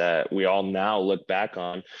crisis that we all now look back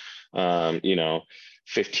on,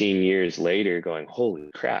 15 years later, going,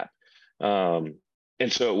 holy crap.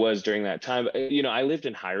 And so it was during that time. I lived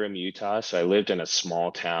in Hiram, Utah. So I lived in a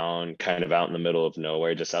small town kind of out in the middle of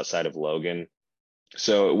nowhere, just outside of Logan.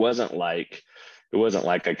 So it wasn't like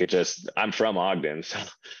I could just, I'm from Ogden, so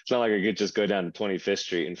it's not like I could just go down to 25th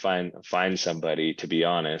Street and find somebody, to be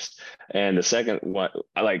honest. And the second one,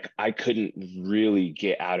 I couldn't really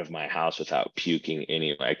get out of my house without puking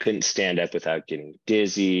anyway. I couldn't stand up without getting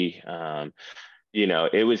dizzy.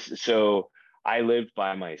 It was, so I lived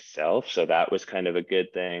by myself, so that was kind of a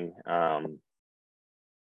good thing.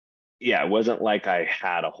 Yeah, it wasn't like I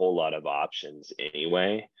had a whole lot of options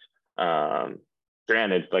anyway.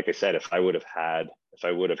 Granted, like I said, if I would have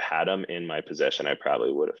had them in my possession, I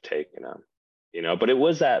probably would have taken them, but it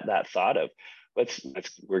was that thought of,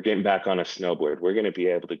 we're getting back on a snowboard. We're going to be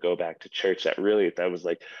able to go back to church. That was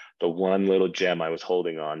like the one little gem I was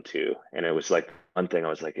holding on to. And it was like one thing I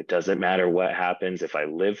was like, it doesn't matter what happens if I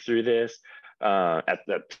live through this. At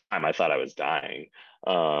that time, I thought I was dying.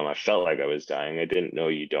 I felt like I was dying. I didn't know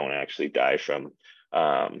you don't actually die from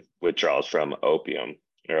withdrawals from opium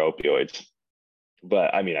or opioids.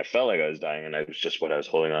 But I mean, I felt like I was dying, and I was just what I was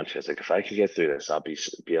holding on to. It's like, if I can get through this, I'll be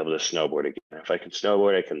able to snowboard again. If I can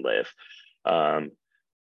snowboard, I can live.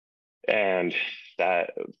 And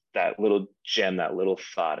that little gem, that little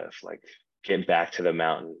thought of like getting back to the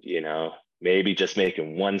mountain, maybe just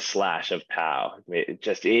making one slash of POW,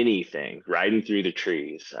 just anything, riding through the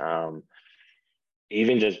trees,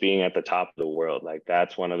 even just being at the top of the world. Like,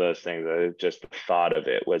 that's one of those things that just the thought of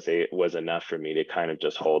it was enough for me to kind of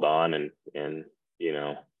just hold on and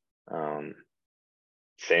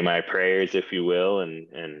say my prayers, if you will,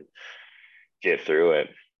 and get through it.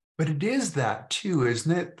 But it is that too,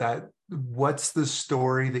 isn't it? That what's the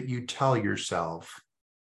story that you tell yourself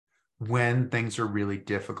when things are really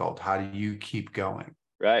difficult? How do you keep going?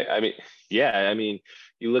 Right. I mean, yeah, I mean,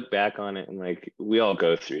 you look back on it and like, we all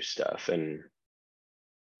go through stuff, and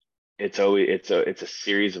it's a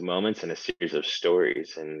series of moments and a series of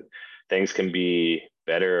stories, and things can be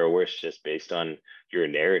better or worse just based on your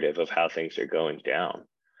narrative of how things are going down.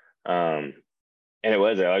 And it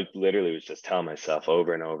was, I literally was just telling myself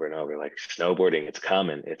over and over and over, like, snowboarding, it's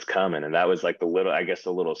coming, it's coming. And that was like the little, I guess,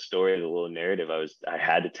 the little story, the little narrative I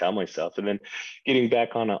had to tell myself. And then getting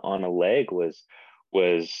back on a leg was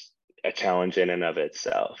a challenge in and of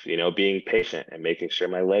itself, being patient and making sure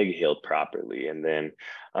my leg healed properly. And then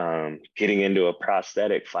getting into a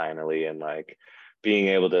prosthetic finally, and like being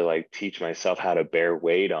able to like teach myself how to bear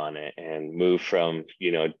weight on it and move from,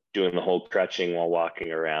 doing the whole crutching while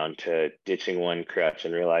walking around to ditching one crutch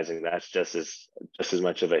and realizing that's just as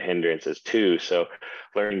much of a hindrance as two. So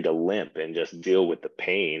learning to limp and just deal with the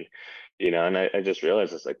pain, and I just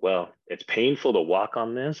realized it's like, well, it's painful to walk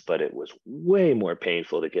on this, but it was way more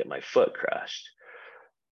painful to get my foot crushed.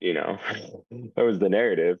 That was the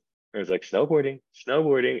narrative. It was like snowboarding,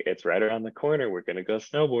 it's right around the corner. We're gonna go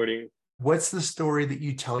snowboarding. What's the story that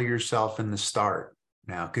you tell yourself in the start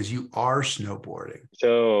now? Because you are snowboarding.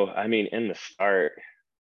 So, I mean, in the start,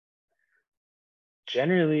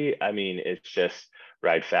 generally, I mean, it's just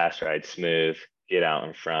ride fast, ride smooth, get out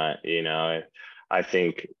in front. I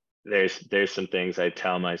think there's some things I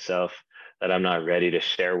tell myself that I'm not ready to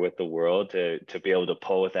share with the world to be able to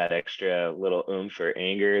pull with that extra little oomph or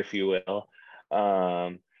anger, if you will.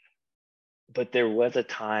 Um, but there was a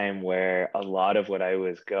time where a lot of what I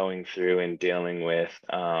was going through and dealing with,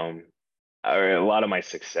 or a lot of my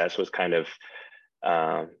success was kind of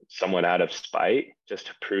somewhat out of spite, just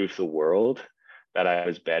to prove the world that I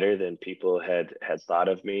was better than people had thought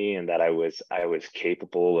of me, and that I was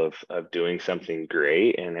capable of doing something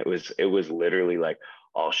great. And it was literally like,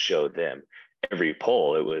 I'll show them. Every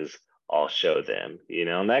poll, it was, I'll show them,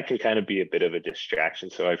 and that can kind of be a bit of a distraction.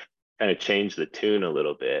 So I've kind of changed the tune a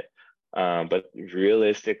little bit. But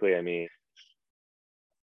realistically, I mean,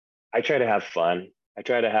 I try to have fun. I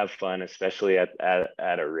try to have fun, especially at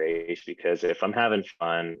a race, because if I'm having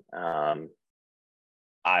fun,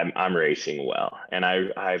 I'm racing well. And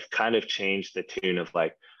I've kind of changed the tune of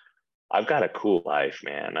like, I've got a cool life,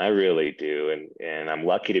 man. I really do, and I'm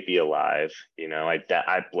lucky to be alive.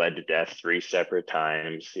 I bled to death 3 separate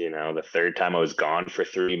times. The third time I was gone for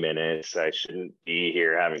 3 minutes. I shouldn't be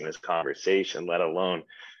here having this conversation, let alone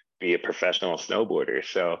be a professional snowboarder.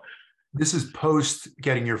 So This is post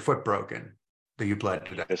getting your foot broken that you bled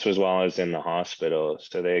to death. this was while I was in the hospital.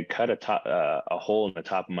 So they cut a hole in the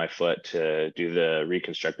top of my foot to do the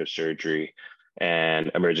reconstructive surgery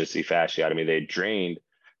and emergency fasciotomy. They drained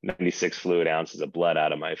 96 fluid ounces of blood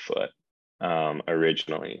out of my foot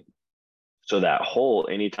originally. So that hole,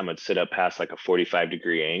 anytime I'd sit up past like a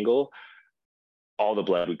 45-degree angle, all the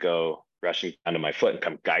blood would go rushing down to my foot and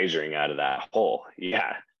come geysering out of that hole.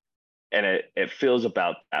 Yeah. And it feels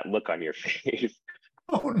about that look on your face.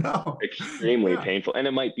 Oh no. Extremely Yeah. painful. And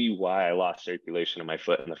it might be why I lost circulation in my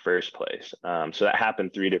foot in the first place. So that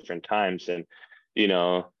happened 3 different times. And,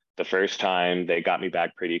 the first time they got me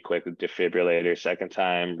back pretty quick with defibrillator, second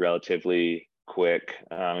time, relatively quick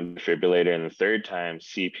defibrillator, and the third time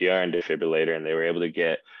CPR and defibrillator. And they were able to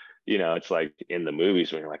get, it's like in the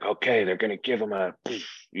movies when you're like, okay, they're going to give them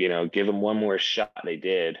give them one more shot. They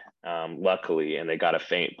did, luckily, and they got a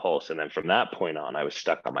faint pulse. And then from that point on, I was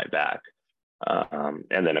stuck on my back.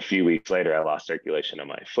 And then a few weeks later, I lost circulation in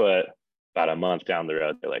my foot. About a month down the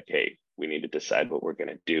road, they're like, hey, we need to decide what we're going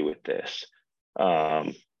to do with this.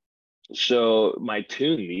 So my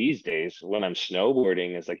tune these days when I'm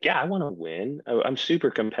snowboarding is like, yeah, I want to win. I'm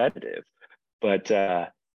super competitive, but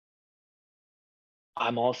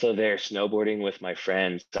I'm also there snowboarding with my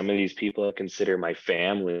friends. Some of these people I consider my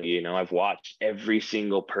family. I've watched every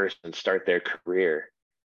single person start their career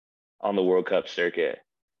on the World Cup circuit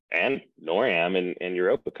and NORAM and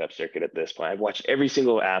Europa Cup circuit at this point. I've watched every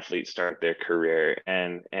single athlete start their career,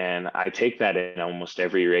 and I take that in almost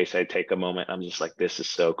every race. I take a moment. I'm just like, this is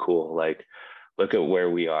so cool. Like, look at where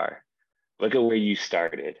we are. Look at where you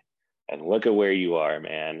started, and look at where you are,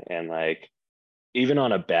 man. And like, even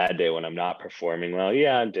on a bad day when I'm not performing well,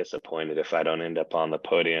 yeah, I'm disappointed if I don't end up on the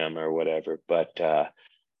podium or whatever. But I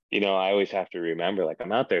always have to remember, like,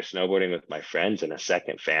 I'm out there snowboarding with my friends and a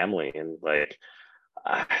second family, and like,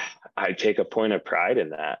 I take a point of pride in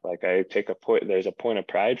that. Like, there's a point of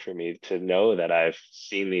pride for me to know that I've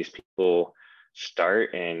seen these people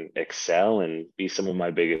start and excel and be some of my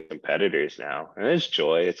biggest competitors now. And it's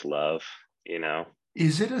joy, it's love.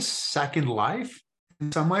 Is it a second life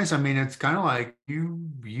in some ways? I mean, it's kind of like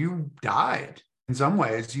you died. In some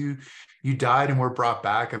ways, you died and were brought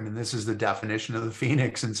back. I mean, this is the definition of the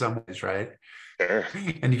phoenix in some ways, right? Sure.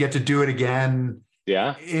 And you get to do it again,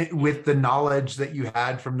 Yeah. with the knowledge that you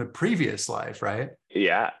had from the previous life, right?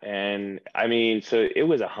 Yeah. And I mean, so it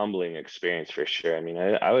was a humbling experience for sure. I mean,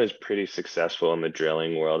 I was pretty successful in the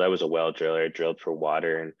drilling world. I was a well driller. I drilled for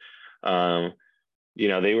water. And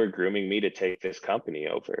they were grooming me to take this company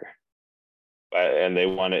over. And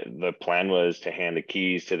the plan was to hand the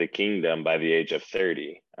keys to the kingdom by the age of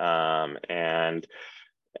 30. That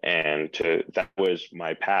was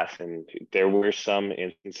my path. And there were some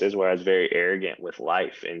instances where I was very arrogant with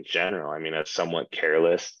life in general. I mean, I was somewhat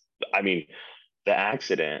careless. I mean, the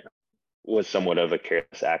accident was somewhat of a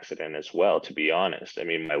careless accident as well, to be honest. I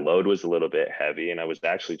mean, my load was a little bit heavy and I was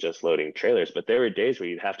actually just loading trailers, but there were days where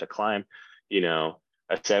you'd have to climb, a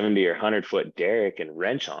 70 or 100-foot derrick and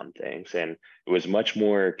wrench on things. And it was much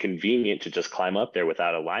more convenient to just climb up there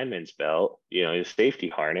without a lineman's belt, a safety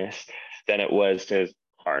harness, than it was to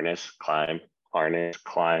harness, climb,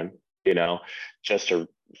 just to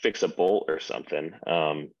fix a bolt or something.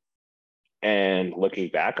 And looking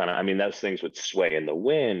back on it, I mean, those things would sway in the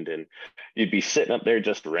wind and you'd be sitting up there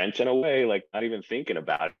just wrenching away, like not even thinking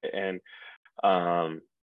about it. And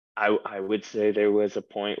I would say there was a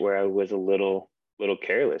point where I was a little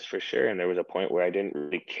careless for sure. And there was a point where I didn't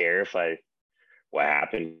really care what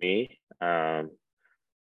happened to me. And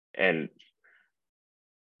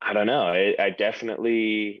I don't know, it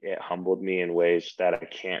definitely, it humbled me in ways that I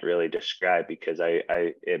can't really describe, because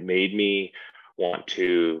it made me want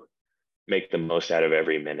to make the most out of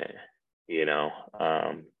every minute. It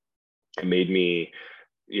made me,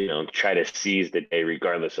 try to seize the day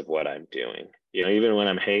regardless of what I'm doing. Even when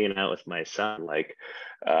I'm hanging out with my son, like,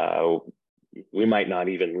 we might not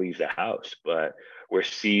even leave the house, but we're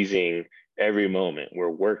seizing every moment. We're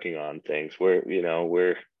working on things.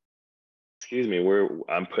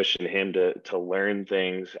 I'm pushing him to learn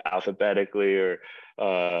things alphabetically, or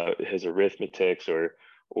his arithmetics, or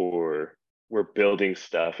we're building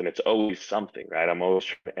stuff, and it's always something, right? I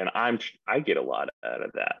get a lot out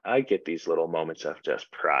of that. I get these little moments of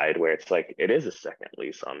just pride where it's like, it is a second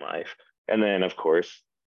lease on life. And then of course,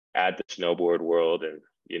 add the snowboard world, and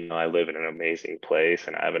I live in an amazing place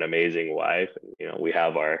and I have an amazing wife, and we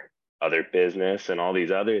have our other business and all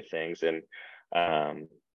these other things. And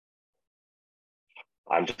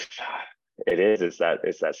it's that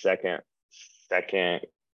second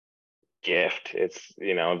gift. It's,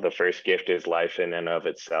 the first gift is life in and of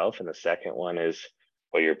itself, and the second one is,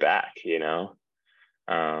 well, you're back. You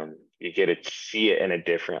get to see it in a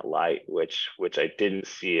different light, which I didn't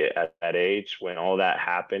see it at that age. When all that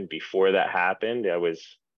happened, before that happened, I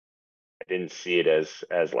didn't see it as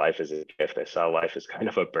life as a gift. I saw life as kind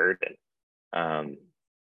of a burden. And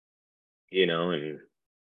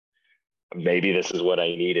maybe this is what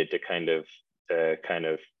I needed to kind of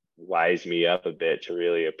wise me up a bit, to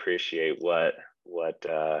really appreciate what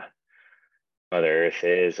Mother Earth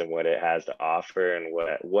is and what it has to offer, and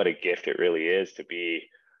what a gift it really is to be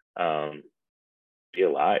alive.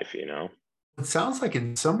 It sounds like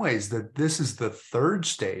in some ways that this is the third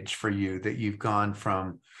stage for you, that you've gone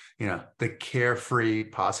from, the carefree,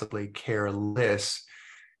 possibly careless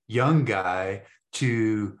young guy,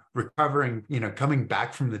 to recovering, coming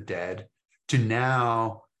back from the dead, to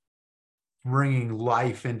now bringing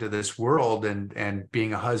life into this world, and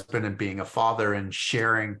being a husband and being a father and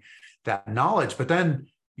sharing that knowledge. But then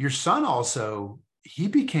your son also, he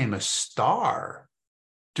became a star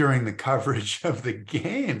during the coverage of the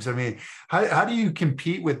games. I mean, how do you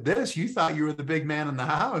compete with this? You thought you were the big man in the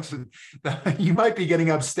house, and you might be getting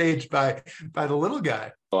upstaged by the little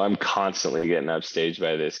guy. Oh, I'm constantly getting upstaged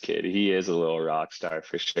by this kid. He is a little rock star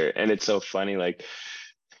for sure. And it's so funny, like,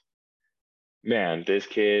 man, this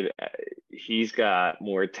kid, he's got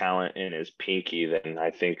more talent in his pinky than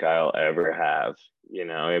I think I'll ever have.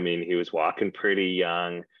 I mean, he was walking pretty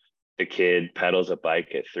young. The kid pedals a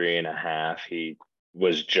bike at 3.5. He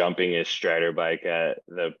was jumping his Strider bike at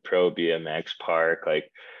the Pro BMX park. Like,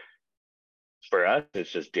 for us,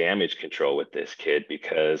 it's just damage control with this kid,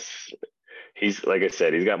 because he's, like I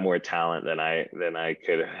said, he's got more talent than I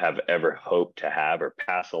could have ever hoped to have or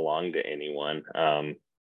pass along to anyone. And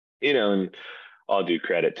all due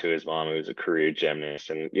credit to his mom, who was a career gymnast,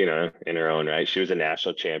 and in her own right, she was a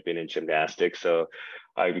national champion in gymnastics. So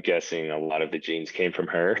I'm guessing a lot of the genes came from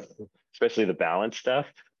her, especially the balance stuff.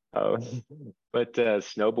 But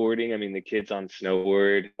snowboarding, I mean, the kid's on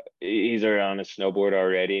snowboard. He's on a snowboard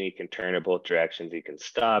already, and he can turn it both directions. He can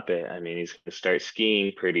stop it. I mean, he's going to start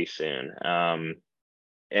skiing pretty soon.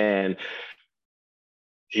 And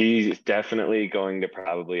he's definitely going to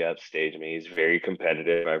probably upstage me. He's very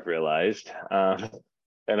competitive, I've realized.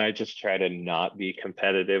 And I just try to not be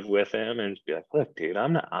competitive with him and be like, look, dude,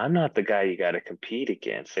 I'm not the guy you got to compete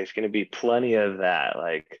against. There's going to be plenty of that.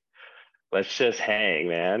 Like, let's just hang,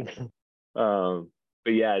 man.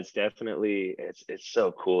 But yeah, it's definitely, it's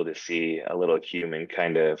so cool to see a little human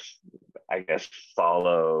kind of, I guess,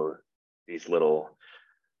 follow these little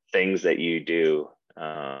things that you do.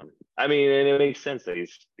 I mean, and it makes sense that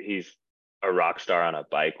he's a rock star on a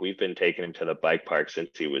bike. We've been taking him to the bike park since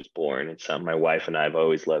he was born. It's something my wife and I have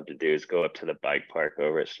always loved to do, is go up to the bike park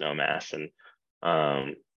over at Snowmass,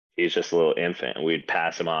 and he's just a little infant, and we'd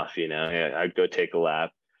pass him off. Yeah, I'd go take a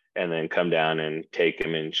lap, and then come down and take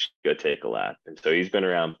him and go take a lap. And so he's been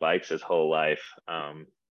around bikes his whole life.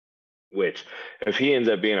 Which, if he ends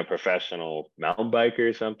up being a professional mountain biker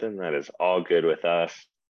or something, that is all good with us.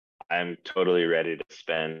 I'm totally ready to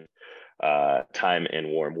spend time in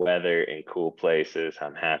warm weather in cool places.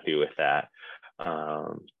 I'm happy with that.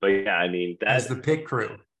 But yeah, I mean, as the pit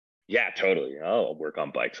crew. Yeah, totally. I'll work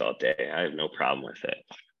on bikes all day. I have no problem with it.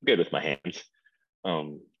 I'm good with my hands.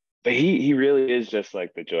 But he really is just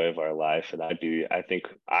like the joy of our life. And I think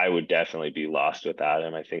I would definitely be lost without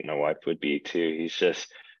him. I think my wife would be too. He's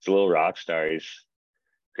a little rock star. He's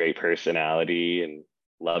great personality and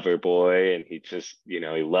lover boy. And he just, he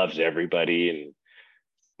loves everybody, and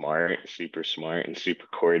super smart and super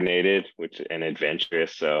coordinated, and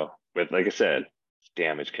adventurous. So, but like I said,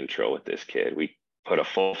 damage control with this kid. We put a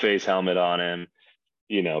full face helmet on him,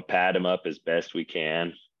 pad him up as best we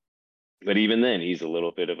can. But even then, he's a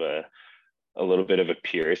little bit of a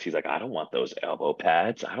purist. He's like, I don't want those elbow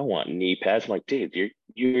pads. I don't want knee pads. I'm like, dude,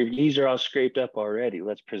 your knees are all scraped up already.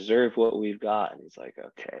 Let's preserve what we've got. And he's like,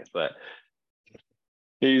 okay. But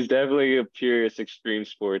he's definitely a purist extreme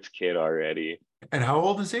sports kid already. And how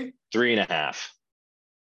old is he? 3.5.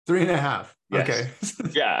 3.5. Yes.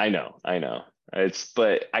 Okay. Yeah, I know.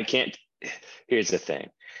 But I can't. Here's the thing.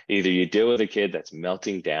 Either you deal with a kid that's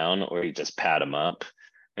melting down, or you just pat him up.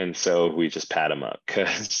 And so we just pat him up,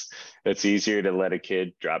 because it's easier to let a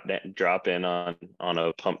kid drop in on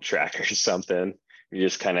a pump track or something. You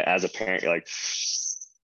just kind of, as a parent, you're like,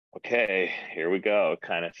 okay, here we go,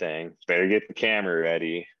 kind of thing. Better get the camera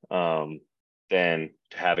ready. Than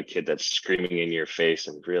to have a kid that's screaming in your face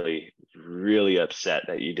and really, really upset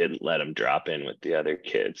that you didn't let him drop in with the other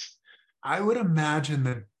kids. I would imagine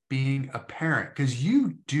that being a parent, because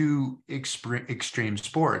you do extreme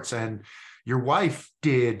sports, and your wife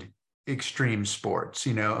did extreme sports,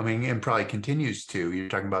 and probably continues to. You're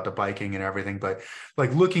talking about the biking and everything, but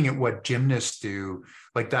like looking at what gymnasts do,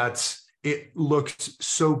 like it looks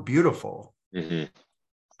so beautiful. Mm-hmm.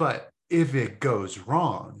 But if it goes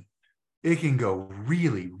wrong, it can go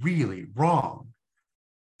really, really wrong.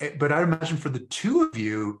 But I imagine for the two of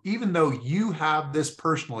you, even though you have this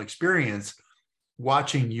personal experience,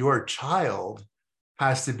 watching your child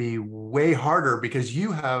has to be way harder, because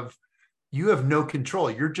you have no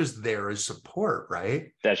control. You're just there as support,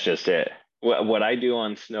 right? That's just it. What I do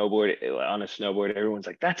on a snowboard, everyone's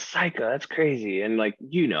like, that's psycho, that's crazy. And like,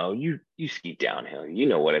 you ski downhill,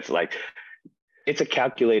 what it's like. It's a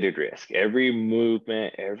calculated risk. Every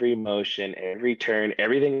movement, every motion, every turn,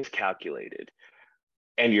 everything is calculated,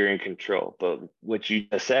 and you're in control. But what you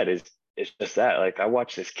just said it's just that. Like, I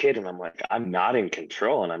watch this kid and I'm like, I'm not in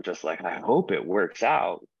control, and I'm just like, I hope it works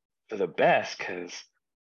out for the best, because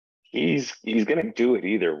he's gonna do it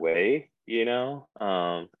either way.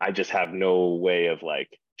 I just have no way of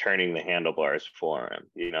like turning the handlebars for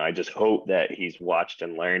him. I just hope that he's watched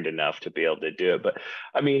and learned enough to be able to do it. But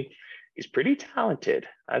I mean, he's pretty talented.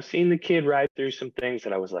 I've seen the kid ride through some things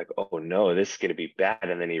that I was like, oh no, this is going to be bad.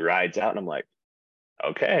 And then he rides out and I'm like,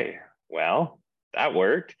 okay, well, that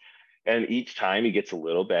worked. And each time he gets a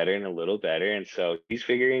little better and a little better. And so he's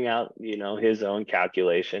figuring out, his own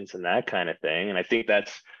calculations and that kind of thing. And I think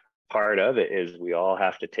that's part of it, is we all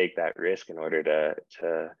have to take that risk in order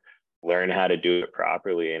to learn how to do it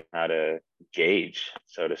properly and how to gauge,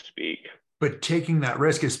 so to speak. But taking that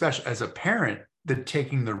risk, especially as a parent,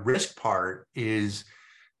 taking the risk part is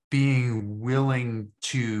being willing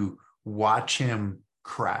to watch him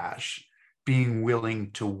crash, being willing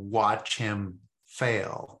to watch him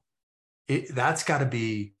fail. That's got to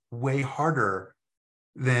be way harder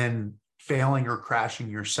than failing or crashing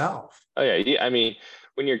yourself. Oh yeah. I mean,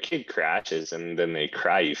 when your kid crashes and then they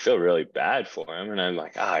cry, you feel really bad for them. And I'm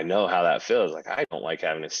like, I know how that feels. Like, I don't like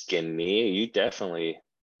having a skinned knee. You definitely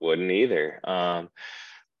wouldn't either.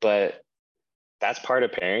 But that's part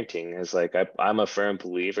of parenting, is like, I'm a firm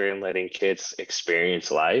believer in letting kids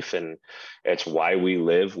experience life. And it's why we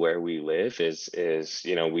live where we live is,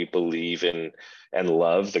 we believe in and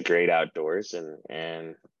love the great outdoors.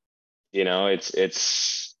 And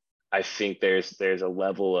it's, I think there's a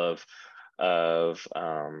level of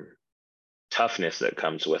toughness that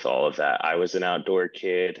comes with all of that. I was an outdoor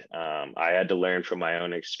kid. I had to learn from my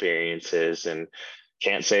own experiences, and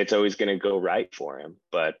can't say it's always going to go right for him,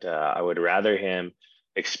 but I would rather him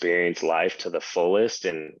experience life to the fullest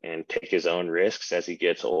and take his own risks as he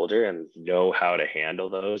gets older and know how to handle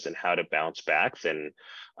those and how to bounce back than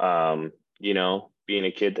you know, being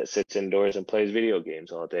a kid that sits indoors and plays video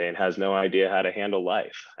games all day and has no idea how to handle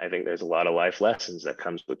life. I think there's a lot of life lessons that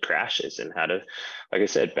comes with crashes and how to, like I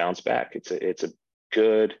said, bounce back. It's a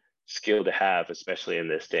good skill to have, especially in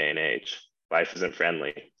this day and age. Life isn't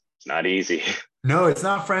friendly. It's not easy. No, it's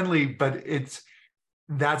not friendly, but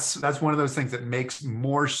that's one of those things that makes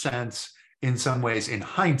more sense in some ways in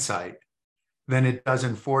hindsight than it does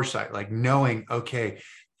in foresight. Like knowing, okay,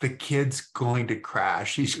 the kid's going to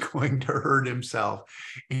crash, he's going to hurt himself,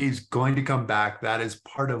 he's going to come back. That is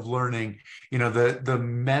part of learning. You know, the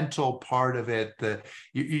mental part of it,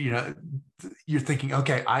 you know, you're thinking,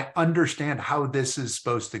 okay, I understand how this is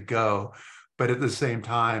supposed to go, but at the same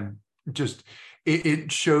time, just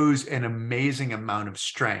it shows an amazing amount of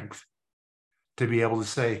strength to be able to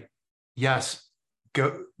say, yes,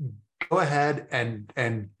 go ahead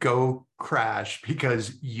and go crash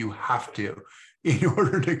because you have to in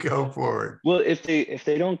order to go forward. Well, if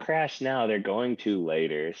they don't crash now, they're going to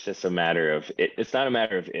later. It's just a matter of it's not a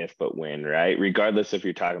matter of if but when, right? Regardless if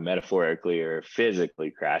you're talking metaphorically or physically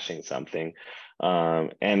crashing something.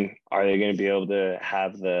 And are they going to be able to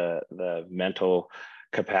have the mental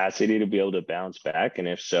capacity to be able to bounce back? And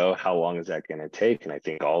if so, how long is that going to take? And I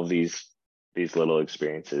think all of these little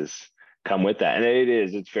experiences come with that. And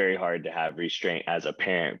it's very hard to have restraint as a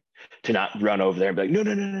parent to not run over there and be like, no,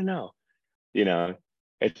 no, no, no, no. You know,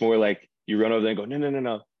 it's more like you run over there and go, no, no, no,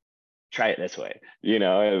 no, try it this way, you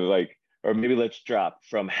know, and like, or maybe let's drop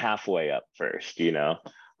from halfway up first, you know.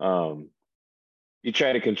 You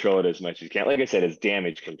try to control it as much as you can. Like I said, it's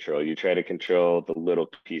damage control. You try to control the little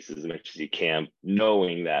pieces as much as you can,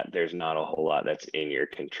 knowing that there's not a whole lot that's in your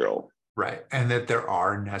control. Right. And that there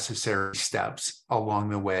are necessary steps along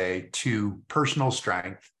the way to personal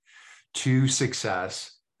strength, to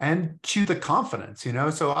success, and to the confidence, you know.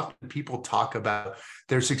 So often people talk about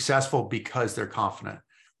they're successful because they're confident.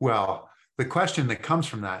 Well, the question that comes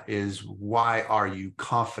from that is, why are you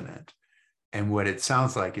confident? And what it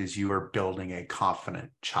sounds like is you are building a confident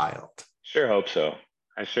child. Sure hope so.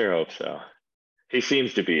 I sure hope so. He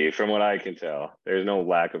seems to be, from what I can tell. There's no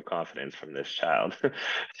lack of confidence from this child.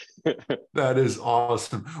 That is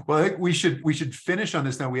awesome. Well, I think we should finish on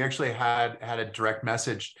this now. We actually had a direct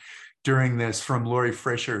message during this from Lori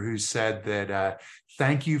Fisher, who said that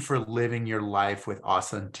thank you for living your life with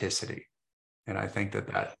authenticity. And I think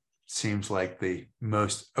that seems like the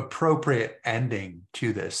most appropriate ending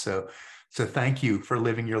to this. So thank you for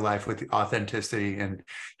living your life with authenticity and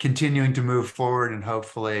continuing to move forward and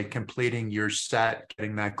hopefully completing your set,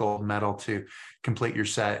 getting that gold medal to complete your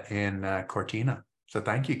set in Cortina. So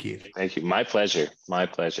thank you, Keith. Thank you. My pleasure. My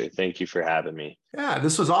pleasure. Thank you for having me. Yeah,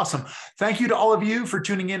 this was awesome. Thank you to all of you for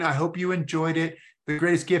tuning in. I hope you enjoyed it. The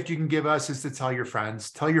greatest gift you can give us is to tell your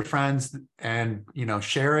friends and, you know,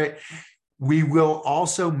 share it. We will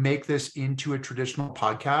also make this into a traditional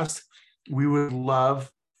podcast. We would love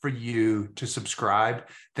for you to subscribe.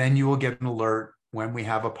 Then you will get an alert when we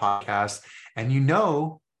have a podcast and you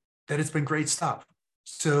know that it's been great stuff.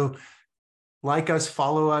 So like us,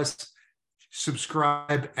 follow us,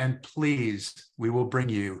 subscribe, and please, we will bring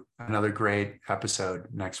you another great episode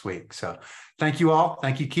next week. So thank you all.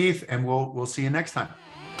 Thank you, Keith. And we'll see you next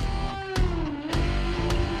time.